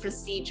entrance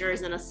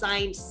procedures and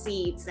assigned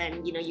seats,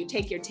 and you know, you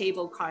take your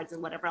table cards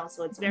and whatever else.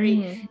 So it's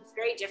very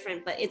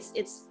different, but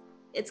it's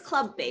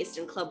club based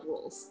and club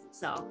rules.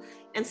 So,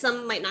 and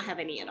some might not have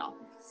any at all.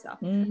 So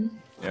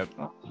Yep.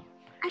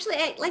 Actually,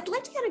 I'd like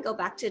to kind of go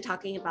back to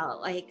talking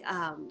about like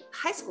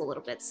high school a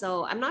little bit.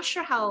 So I'm not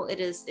sure how it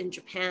is in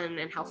Japan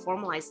and how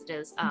formalized it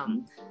is.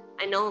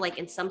 I know like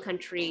in some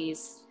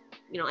countries,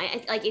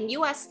 like in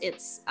US,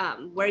 it's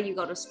where you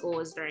go to school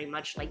is very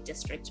much like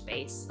district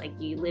based. Like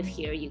you live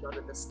here, you go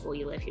to the school,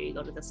 you live here, you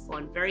go to the school,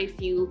 and very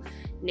few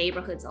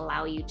neighborhoods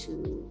allow you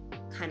to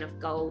kind of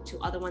go to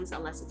other ones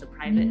unless it's a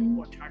private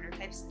or charter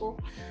type school.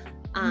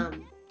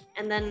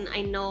 And then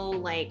I know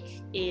like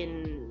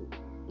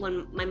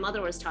when my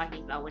mother was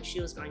talking about when she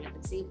was growing up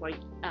in Singapore,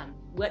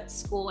 what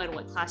school and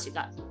what class you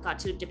got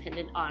to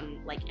depended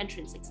on like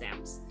entrance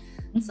exams.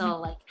 So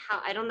like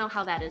I don't know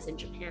how that is in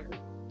Japan.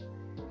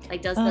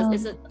 Like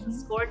is it the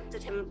score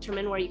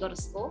determine where you go to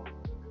school?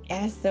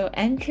 Yeah, so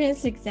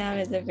entrance exam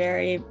is a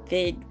very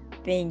big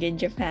thing in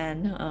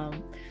Japan.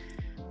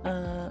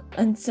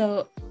 And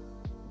so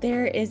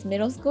there is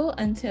middle school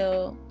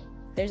until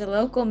there's a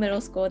local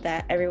middle school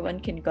that everyone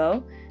can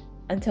go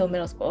until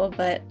middle school,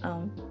 but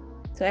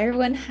so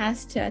everyone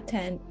has to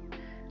attend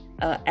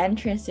an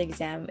entrance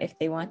exam if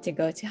they want to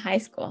go to high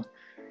school.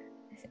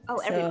 Oh,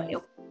 everybody.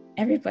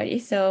 Everybody.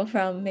 So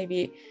from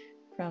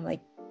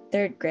like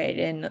third grade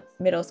in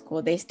middle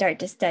school, they start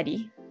to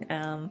study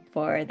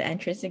for the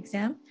entrance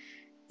exam,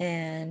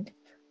 and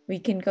we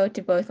can go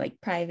to both like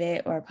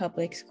private or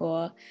public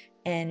school,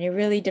 and it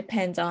really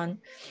depends on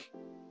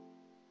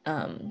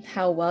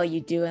how well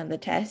you do on the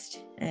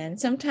test. And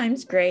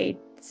sometimes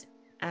grades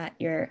at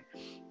your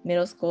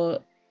middle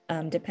school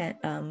depend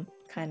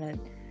kind of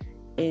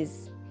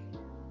is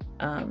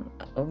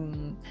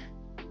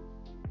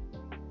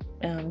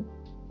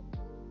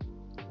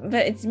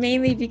but it's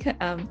mainly because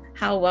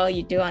how well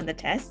you do on the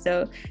test.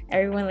 So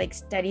everyone like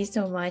studies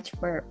so much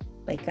for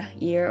like a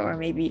year or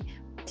maybe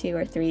 2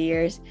 or 3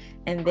 years,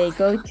 and they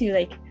go to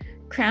like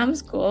cram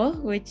school,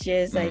 which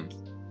is like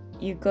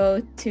you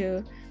go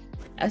to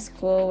a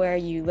school where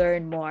you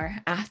learn more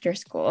after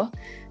school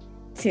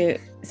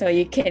so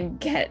you can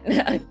get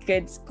a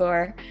good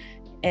score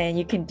and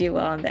you can do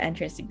well on the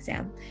entrance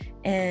exam.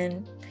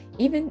 And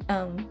even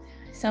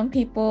some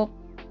people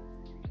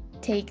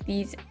take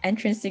these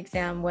entrance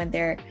exam when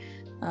they're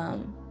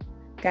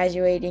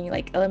graduating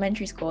like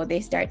elementary school. They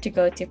start to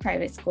go to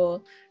private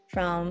school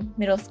from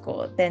middle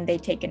school, then they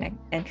take an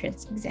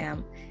entrance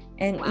exam.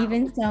 And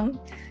even some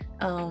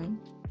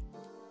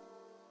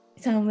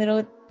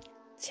little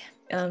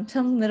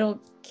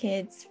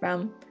kids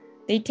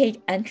they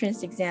take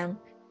entrance exam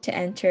to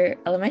enter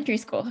elementary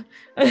school.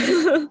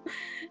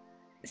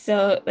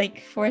 So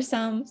like for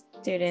some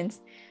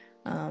students,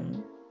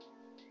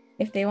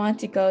 if they want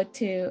to go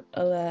to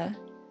a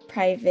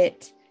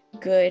private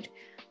good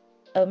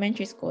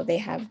elementary school, they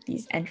have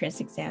these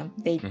entrance exam.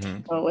 They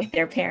go with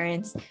their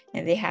parents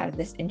and they have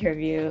this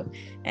interview.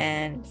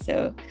 And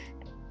so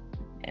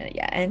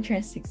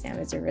entrance exam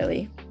is a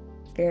really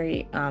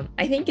very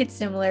I think it's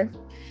similar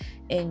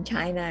in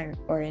China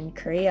or in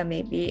Korea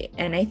maybe,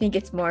 and I think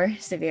it's more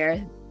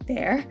severe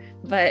there,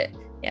 but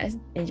yes,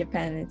 in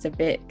Japan it's a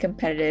bit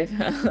competitive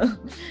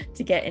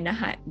to get in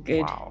a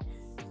good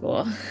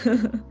school.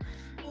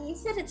 You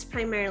said it's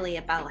primarily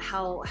about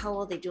how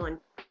well they do on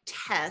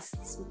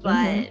tests,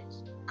 but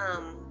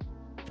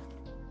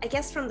I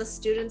guess from the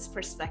student's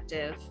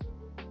perspective,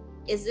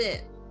 is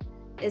it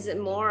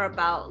more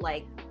about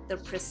like the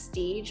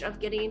prestige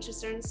of getting into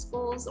certain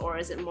schools, or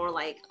is it more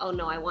like, oh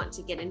no, I want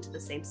to get into the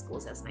same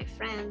schools as my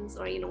friends,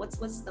 or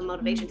what's the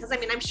motivation? Because I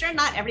mean, I'm sure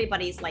not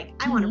everybody's like,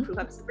 I want to prove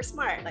I'm super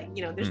smart. Like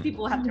there's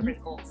people who have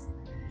different goals.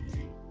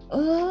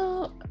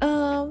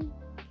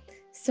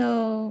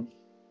 So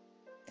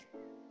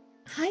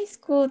high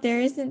school, there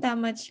isn't that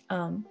much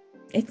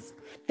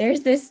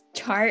there's this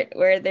chart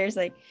where there's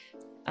like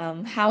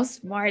how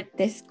smart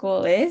this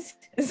school is.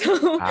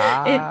 So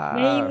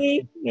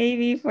it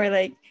maybe for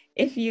like,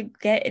 if you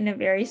get in a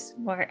very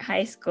smart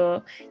high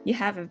school, you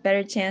have a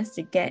better chance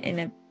to get in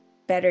a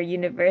better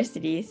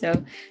university.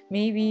 So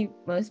maybe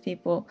most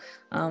people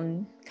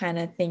kind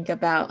of think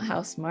about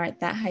how smart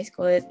that high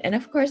school is. And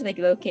of course, like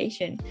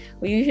location,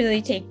 we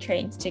usually take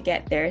trains to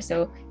get there.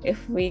 So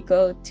if we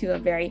go to a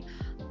very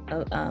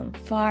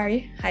far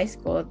high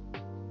school,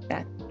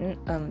 that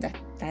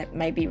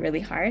might be really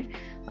hard.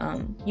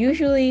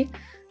 Usually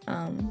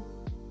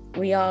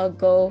we all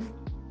go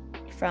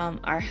from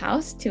our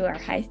house to our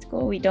high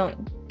school. We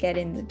don't get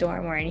in the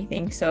dorm or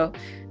anything, so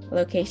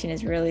location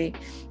is really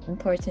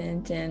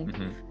important.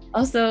 And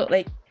also,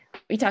 like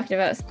we talked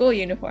about school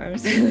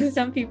uniforms,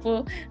 some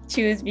people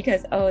choose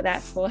because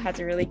that school has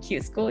a really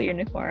cute school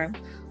uniform,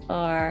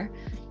 or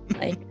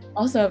like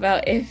also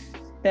about if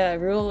the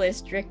rule is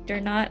strict or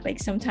not. Like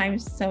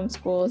sometimes some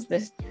schools,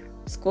 the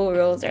school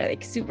rules are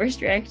like super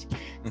strict,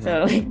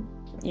 so like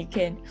you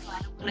can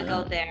I don't want to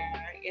go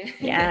there.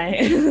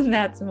 Yeah,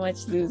 that's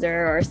much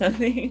loser or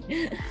something.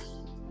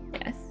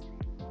 Yes.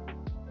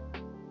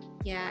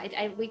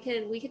 Yeah, we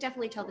could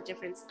definitely tell the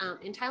difference.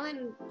 In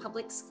Thailand,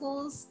 public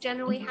schools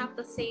generally have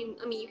the same.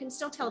 I mean, you can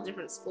still tell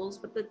different schools,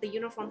 but the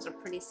uniforms are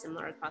pretty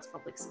similar across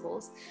public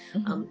schools.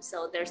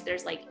 So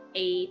there's like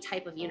a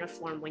type of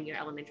uniform when you're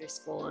elementary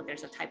school,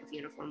 there's a type of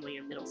uniform when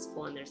you're middle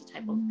school, and there's a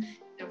type of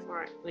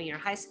uniform when you're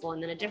high school,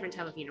 and then a different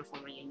type of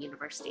uniform when you're in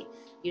university.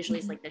 Usually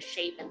it's like the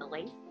shape and the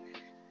length.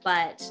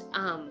 But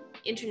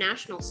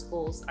international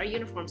schools, our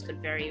uniforms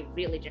could vary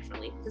really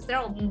differently because they're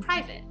all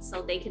private,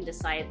 so they can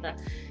decide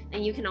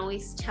and you can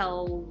always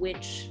tell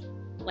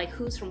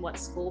who's from what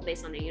school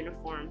based on their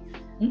uniform,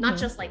 not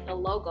just like the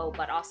logo,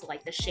 but also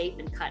like the shape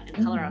and cut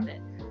and color of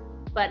it.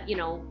 But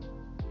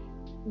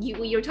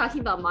you're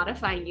talking about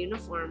modifying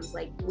uniforms,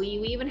 like we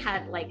even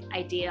had like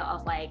idea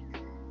of like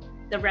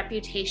the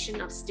reputation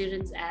of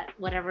students at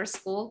whatever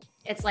school.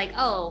 It's like,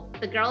 oh,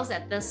 the girls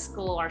at this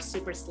school are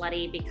super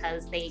slutty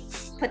because they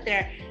put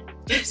their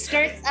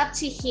skirts up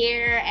to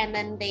here, and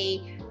then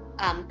they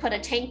put a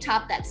tank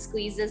top that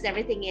squeezes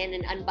everything in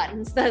and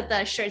unbuttons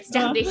the shirts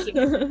down to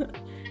here.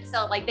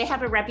 So like they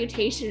have a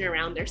reputation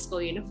around their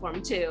school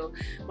uniform too.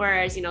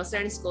 Whereas,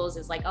 certain schools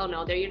is like, oh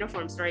no, their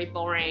uniform's very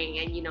boring,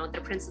 and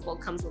their principal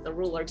comes with a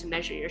ruler to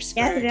measure your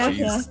skirt.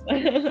 Yes.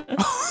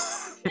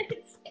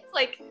 It's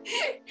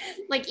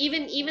like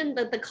even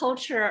the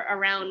culture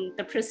around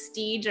the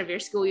prestige of your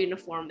school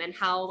uniform and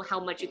how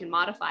much you can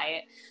modify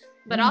it.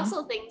 But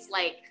also things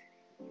like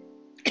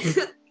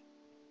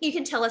you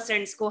can tell a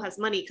certain school has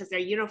money because their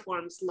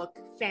uniforms look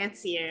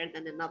fancier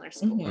than another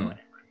school or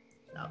whatever.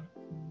 So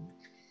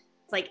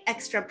it's like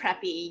extra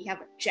preppy. You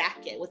have a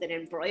jacket with an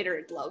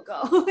embroidered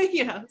logo.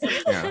 Yeah.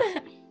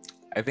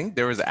 I think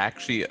there was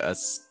actually a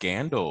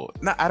scandal.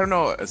 I don't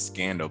know a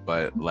scandal,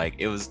 but like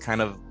it was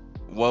kind of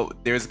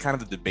there's kind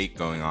of a debate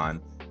going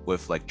on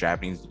with like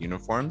Japanese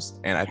uniforms,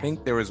 and I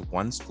think there was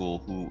one school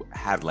who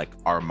had like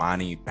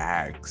Armani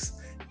bags,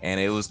 and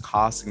it was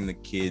costing the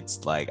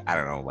kids like, I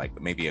don't know,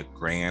 like maybe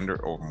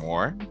 $1,000 or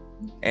more.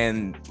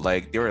 And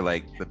like they were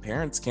like, the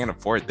parents can't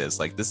afford this,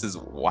 like this is,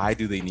 why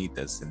do they need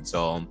this? And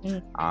so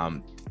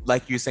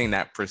like you're saying,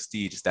 that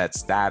prestige, that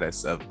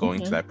status of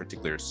going to that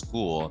particular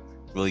school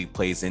really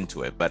plays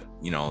into it. But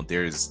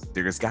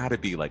there's got to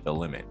be like a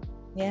limit.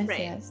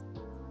 Yes.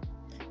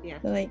 Yeah.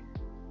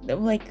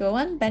 Like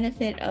one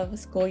benefit of a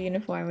school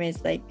uniform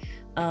is like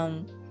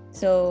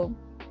so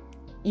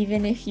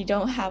even if you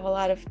don't have a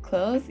lot of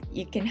clothes,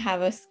 you can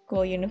have a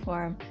school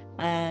uniform,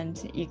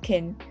 and you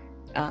can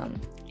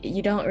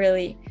you don't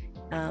really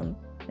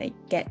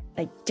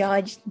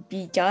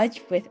be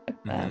judged with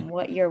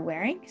what you're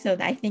wearing. So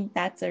I think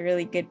that's a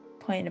really good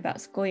point about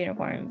school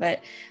uniform.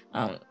 But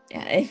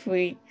if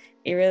it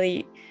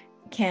really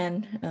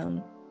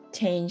can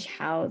change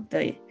how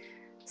the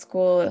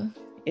school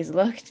is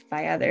looked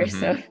by others.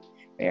 So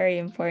very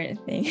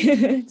important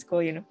thing.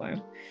 School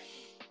uniform.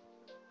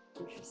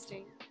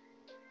 Interesting.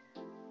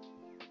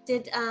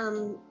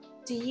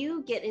 Do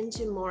you get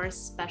into more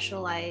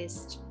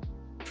specialized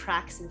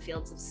tracks and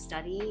fields of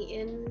study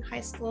in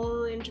high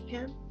school in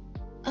Japan?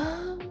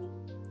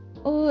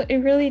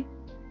 It really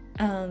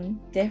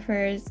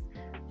differs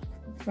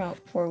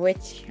for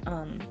which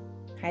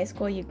high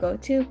school you go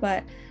to,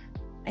 but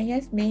I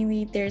guess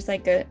mainly there's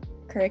like a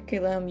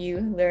curriculum. You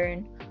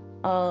learn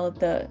all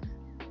the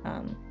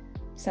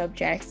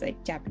subjects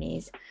like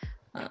Japanese,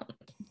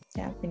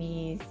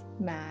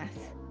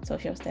 math,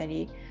 social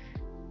study,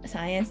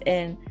 science,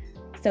 and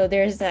so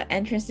there's an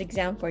entrance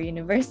exam for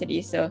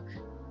university. So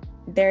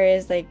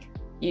there's like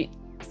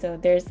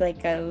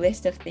a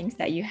list of things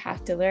that you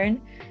have to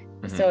learn,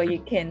 so you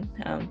can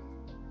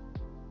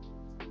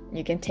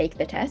take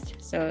the test.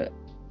 So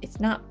it's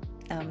not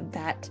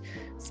that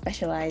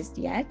specialized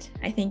yet.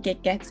 I think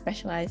it gets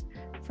specialized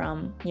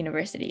from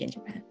university in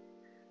Japan.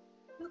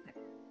 Okay.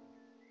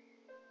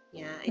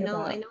 Yeah, I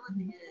know.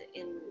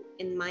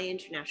 In my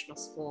international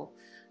school,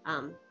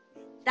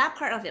 that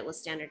part of it was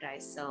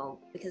standardized. So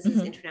because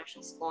it's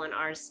international school, and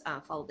ours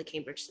followed the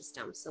Cambridge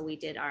system, so we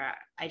did our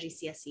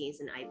IGCSEs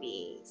and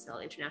IB, so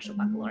International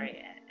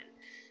Baccalaureate,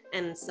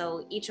 and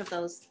so each of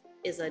those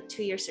is a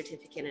 2-year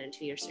certificate and a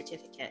 2-year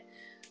certificate.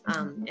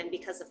 And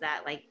because of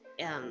that, like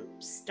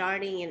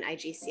starting in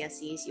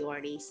IGCSEs, you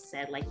already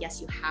said like,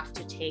 yes, you have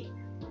to take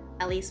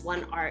at least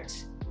one art,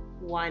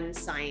 one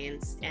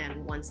science,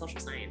 and one social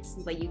science,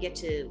 but you get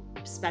to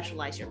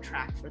specialize your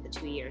track for the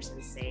 2 years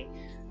and say,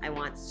 I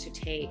want to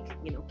take,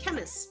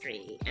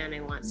 chemistry, and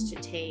I want to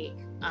take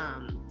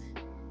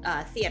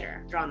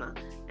theater, drama,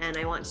 and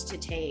I want to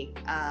take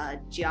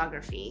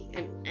geography,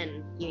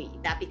 and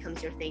that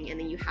becomes your thing. And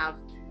then you have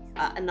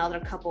another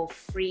couple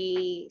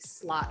free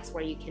slots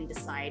where you can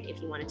decide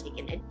if you want to take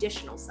an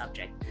additional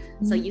subject.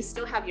 So you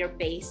still have your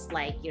base,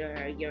 like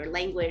your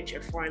language,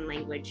 your foreign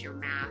language, your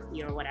math,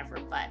 your whatever,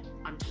 but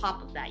on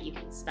top of that you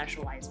can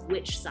specialize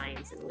which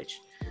science and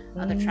which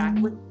other track,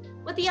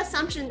 with the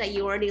assumption that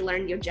you already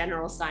learned your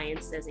general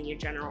sciences and your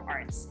general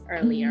arts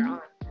earlier on.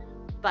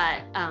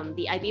 But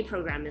the IB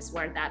program is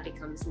where that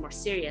becomes more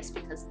serious,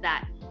 because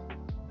that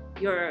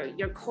your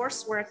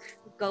coursework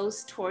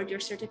goes toward your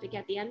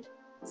certificate at the end.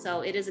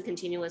 So it is a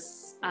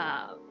continuous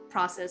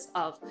process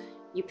of,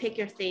 you pick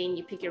your thing,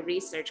 you pick your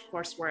research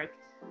coursework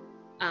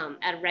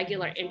at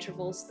regular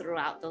intervals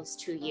throughout those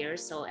 2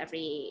 years. So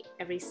every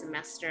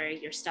semester,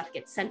 your stuff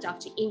gets sent off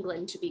to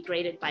England to be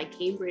graded by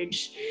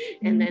Cambridge,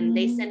 and then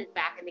they send it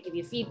back and they give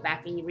you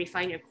feedback and you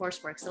refine your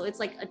coursework. So it's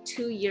like a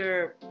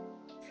 2-year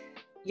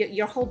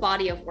your whole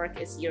body of work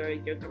is your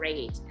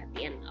grade at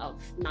the end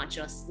of not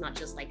just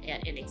like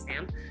an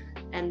exam.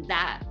 And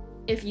that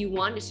if you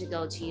wanted to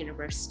go to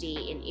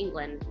university in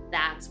England,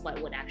 that's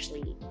what would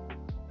actually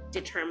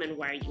determine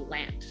where you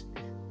land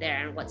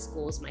there and what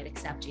schools might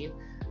accept you.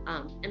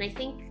 And I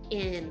think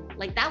in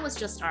like that was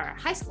just our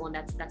high school, and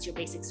that's your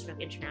basic sort of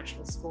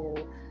international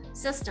school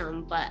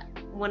system. But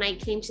when I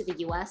came to the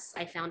US,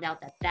 I found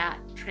out that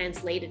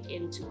translated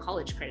into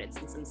college credits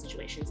in some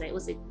situations. It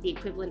was the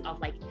equivalent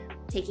of like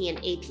taking an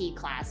AP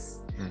class.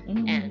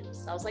 Mm-hmm. And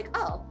so I was like,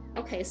 oh,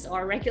 okay, so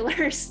our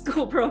regular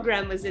school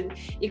program was an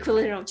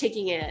equivalent of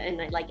taking it in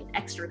like an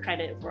extra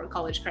credit for a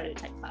college credit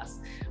type class,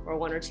 or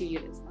 1 or 2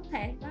 units.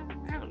 Okay,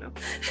 I don't know.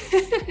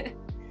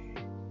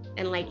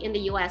 And like in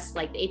the US,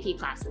 like the AP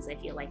classes, I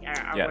feel like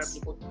are where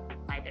people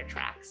apply their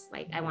tracks.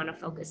 Like I want to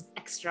focus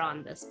extra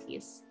on this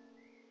piece.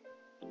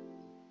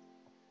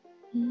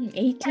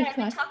 AT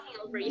class. Talking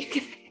over you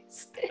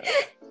guys.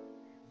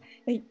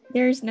 Like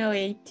there's no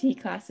AT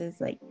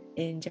classes like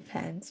in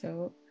Japan.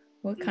 So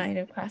what kind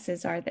of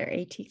classes are there?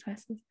 AT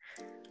classes?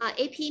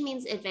 AP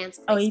means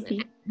advanced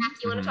placement. AP. Matt,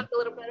 you want to talk a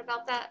little bit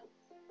about that?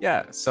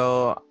 Yeah.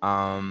 So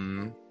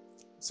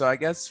so I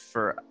guess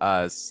for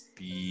us,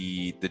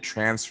 the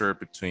transfer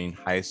between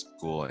high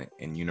school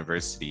and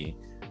university,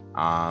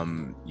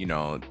 you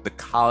know, the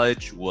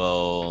college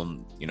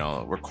will, you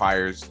know,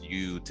 requires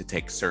you to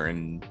take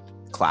certain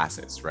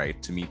classes,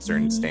 right, to meet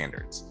certain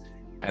standards.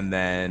 And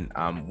then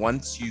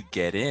once you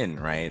get in,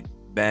 right,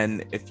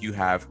 then if you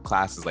have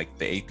classes like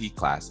the AP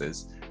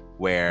classes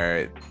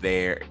where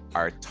they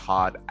are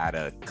taught at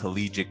a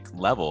collegiate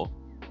level,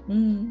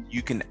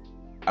 you can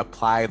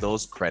apply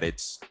those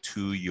credits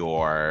to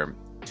your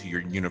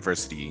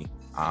university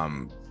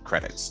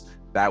credits.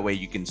 That way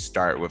you can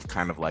start with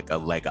kind of like a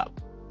leg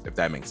up, if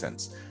that makes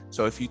sense.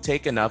 So if you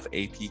take enough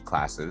AP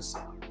classes,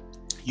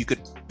 you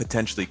could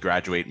potentially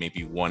graduate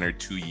maybe 1 or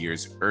 2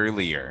 years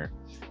earlier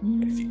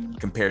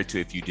compared to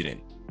if you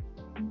didn't.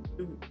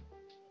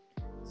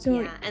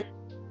 So yeah, and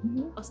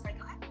oh, sorry,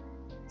 go ahead.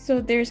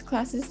 So there's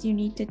classes you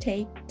need to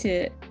take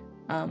to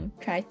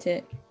try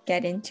to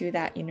get into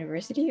that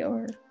university,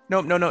 or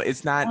no,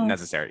 it's not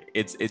necessary.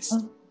 It's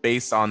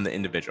based on the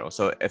individual.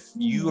 So if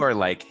you are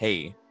like,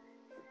 hey,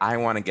 I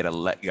want to get a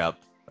leg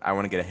up, I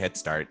want to get a head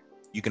start,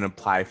 you can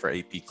apply for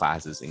AP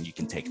classes and you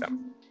can take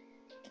them.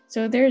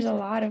 So there's a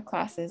lot of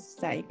classes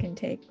that you can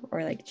take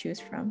or like choose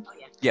from. Oh,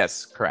 yeah.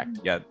 Yes, correct.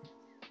 Yeah.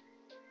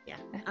 Yeah.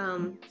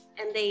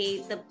 And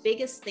the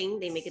biggest thing,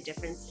 they make a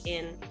difference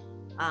in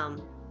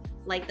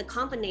like the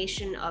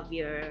combination of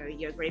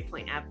your grade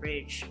point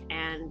average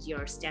and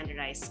your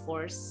standardized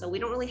scores. So we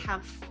don't really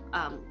have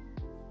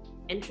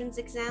entrance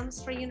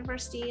exams for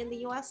university in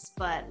the US,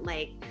 but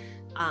like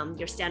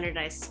your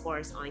standardized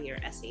scores on your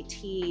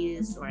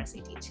SATs or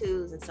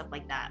SAT2s and stuff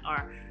like that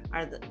are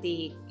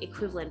the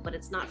equivalent, but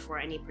it's not for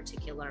any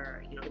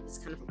particular, you know, it's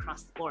kind of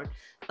across the board.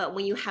 But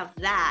when you have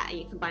that and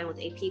you combine with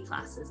AP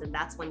classes, and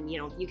that's when, you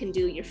know, you can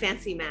do your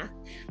fancy math,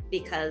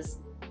 because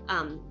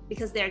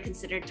they're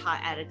considered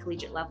taught at a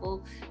collegiate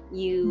level,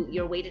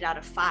 you're weighted out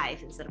of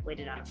 5 instead of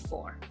weighted out of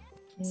 4.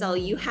 So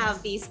you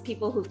have these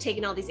people who've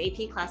taken all these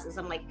AP classes.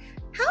 I'm like,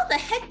 how the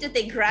heck did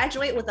they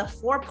graduate with a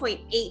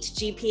 4.8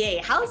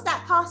 GPA? How is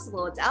that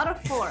possible? It's out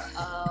of 4.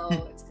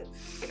 Oh, it's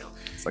because, you know.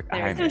 It's like,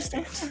 I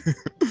understand.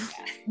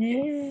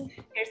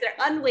 There's their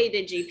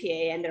unweighted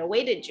GPA and their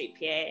weighted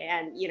GPA.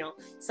 And, you know,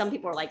 some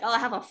people are like, oh, I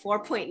have a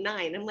 4.9.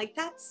 I'm like,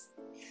 that's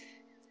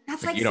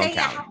like saying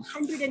I have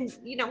 100 and,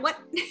 you know what,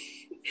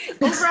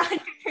 over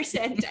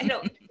 100%. I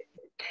don't.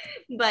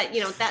 But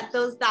you know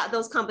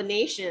those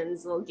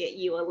combinations will get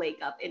you a leg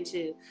up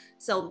into,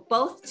 so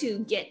both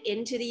to get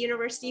into the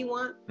university you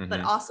want,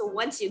 but also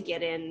once you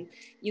get in,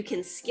 you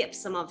can skip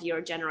some of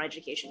your general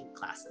education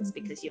classes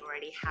because you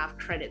already have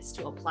credits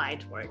to apply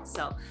towards.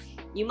 So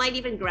you might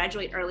even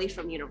graduate early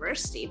from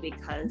university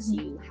because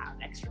you have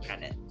extra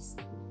credits.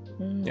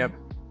 Yep.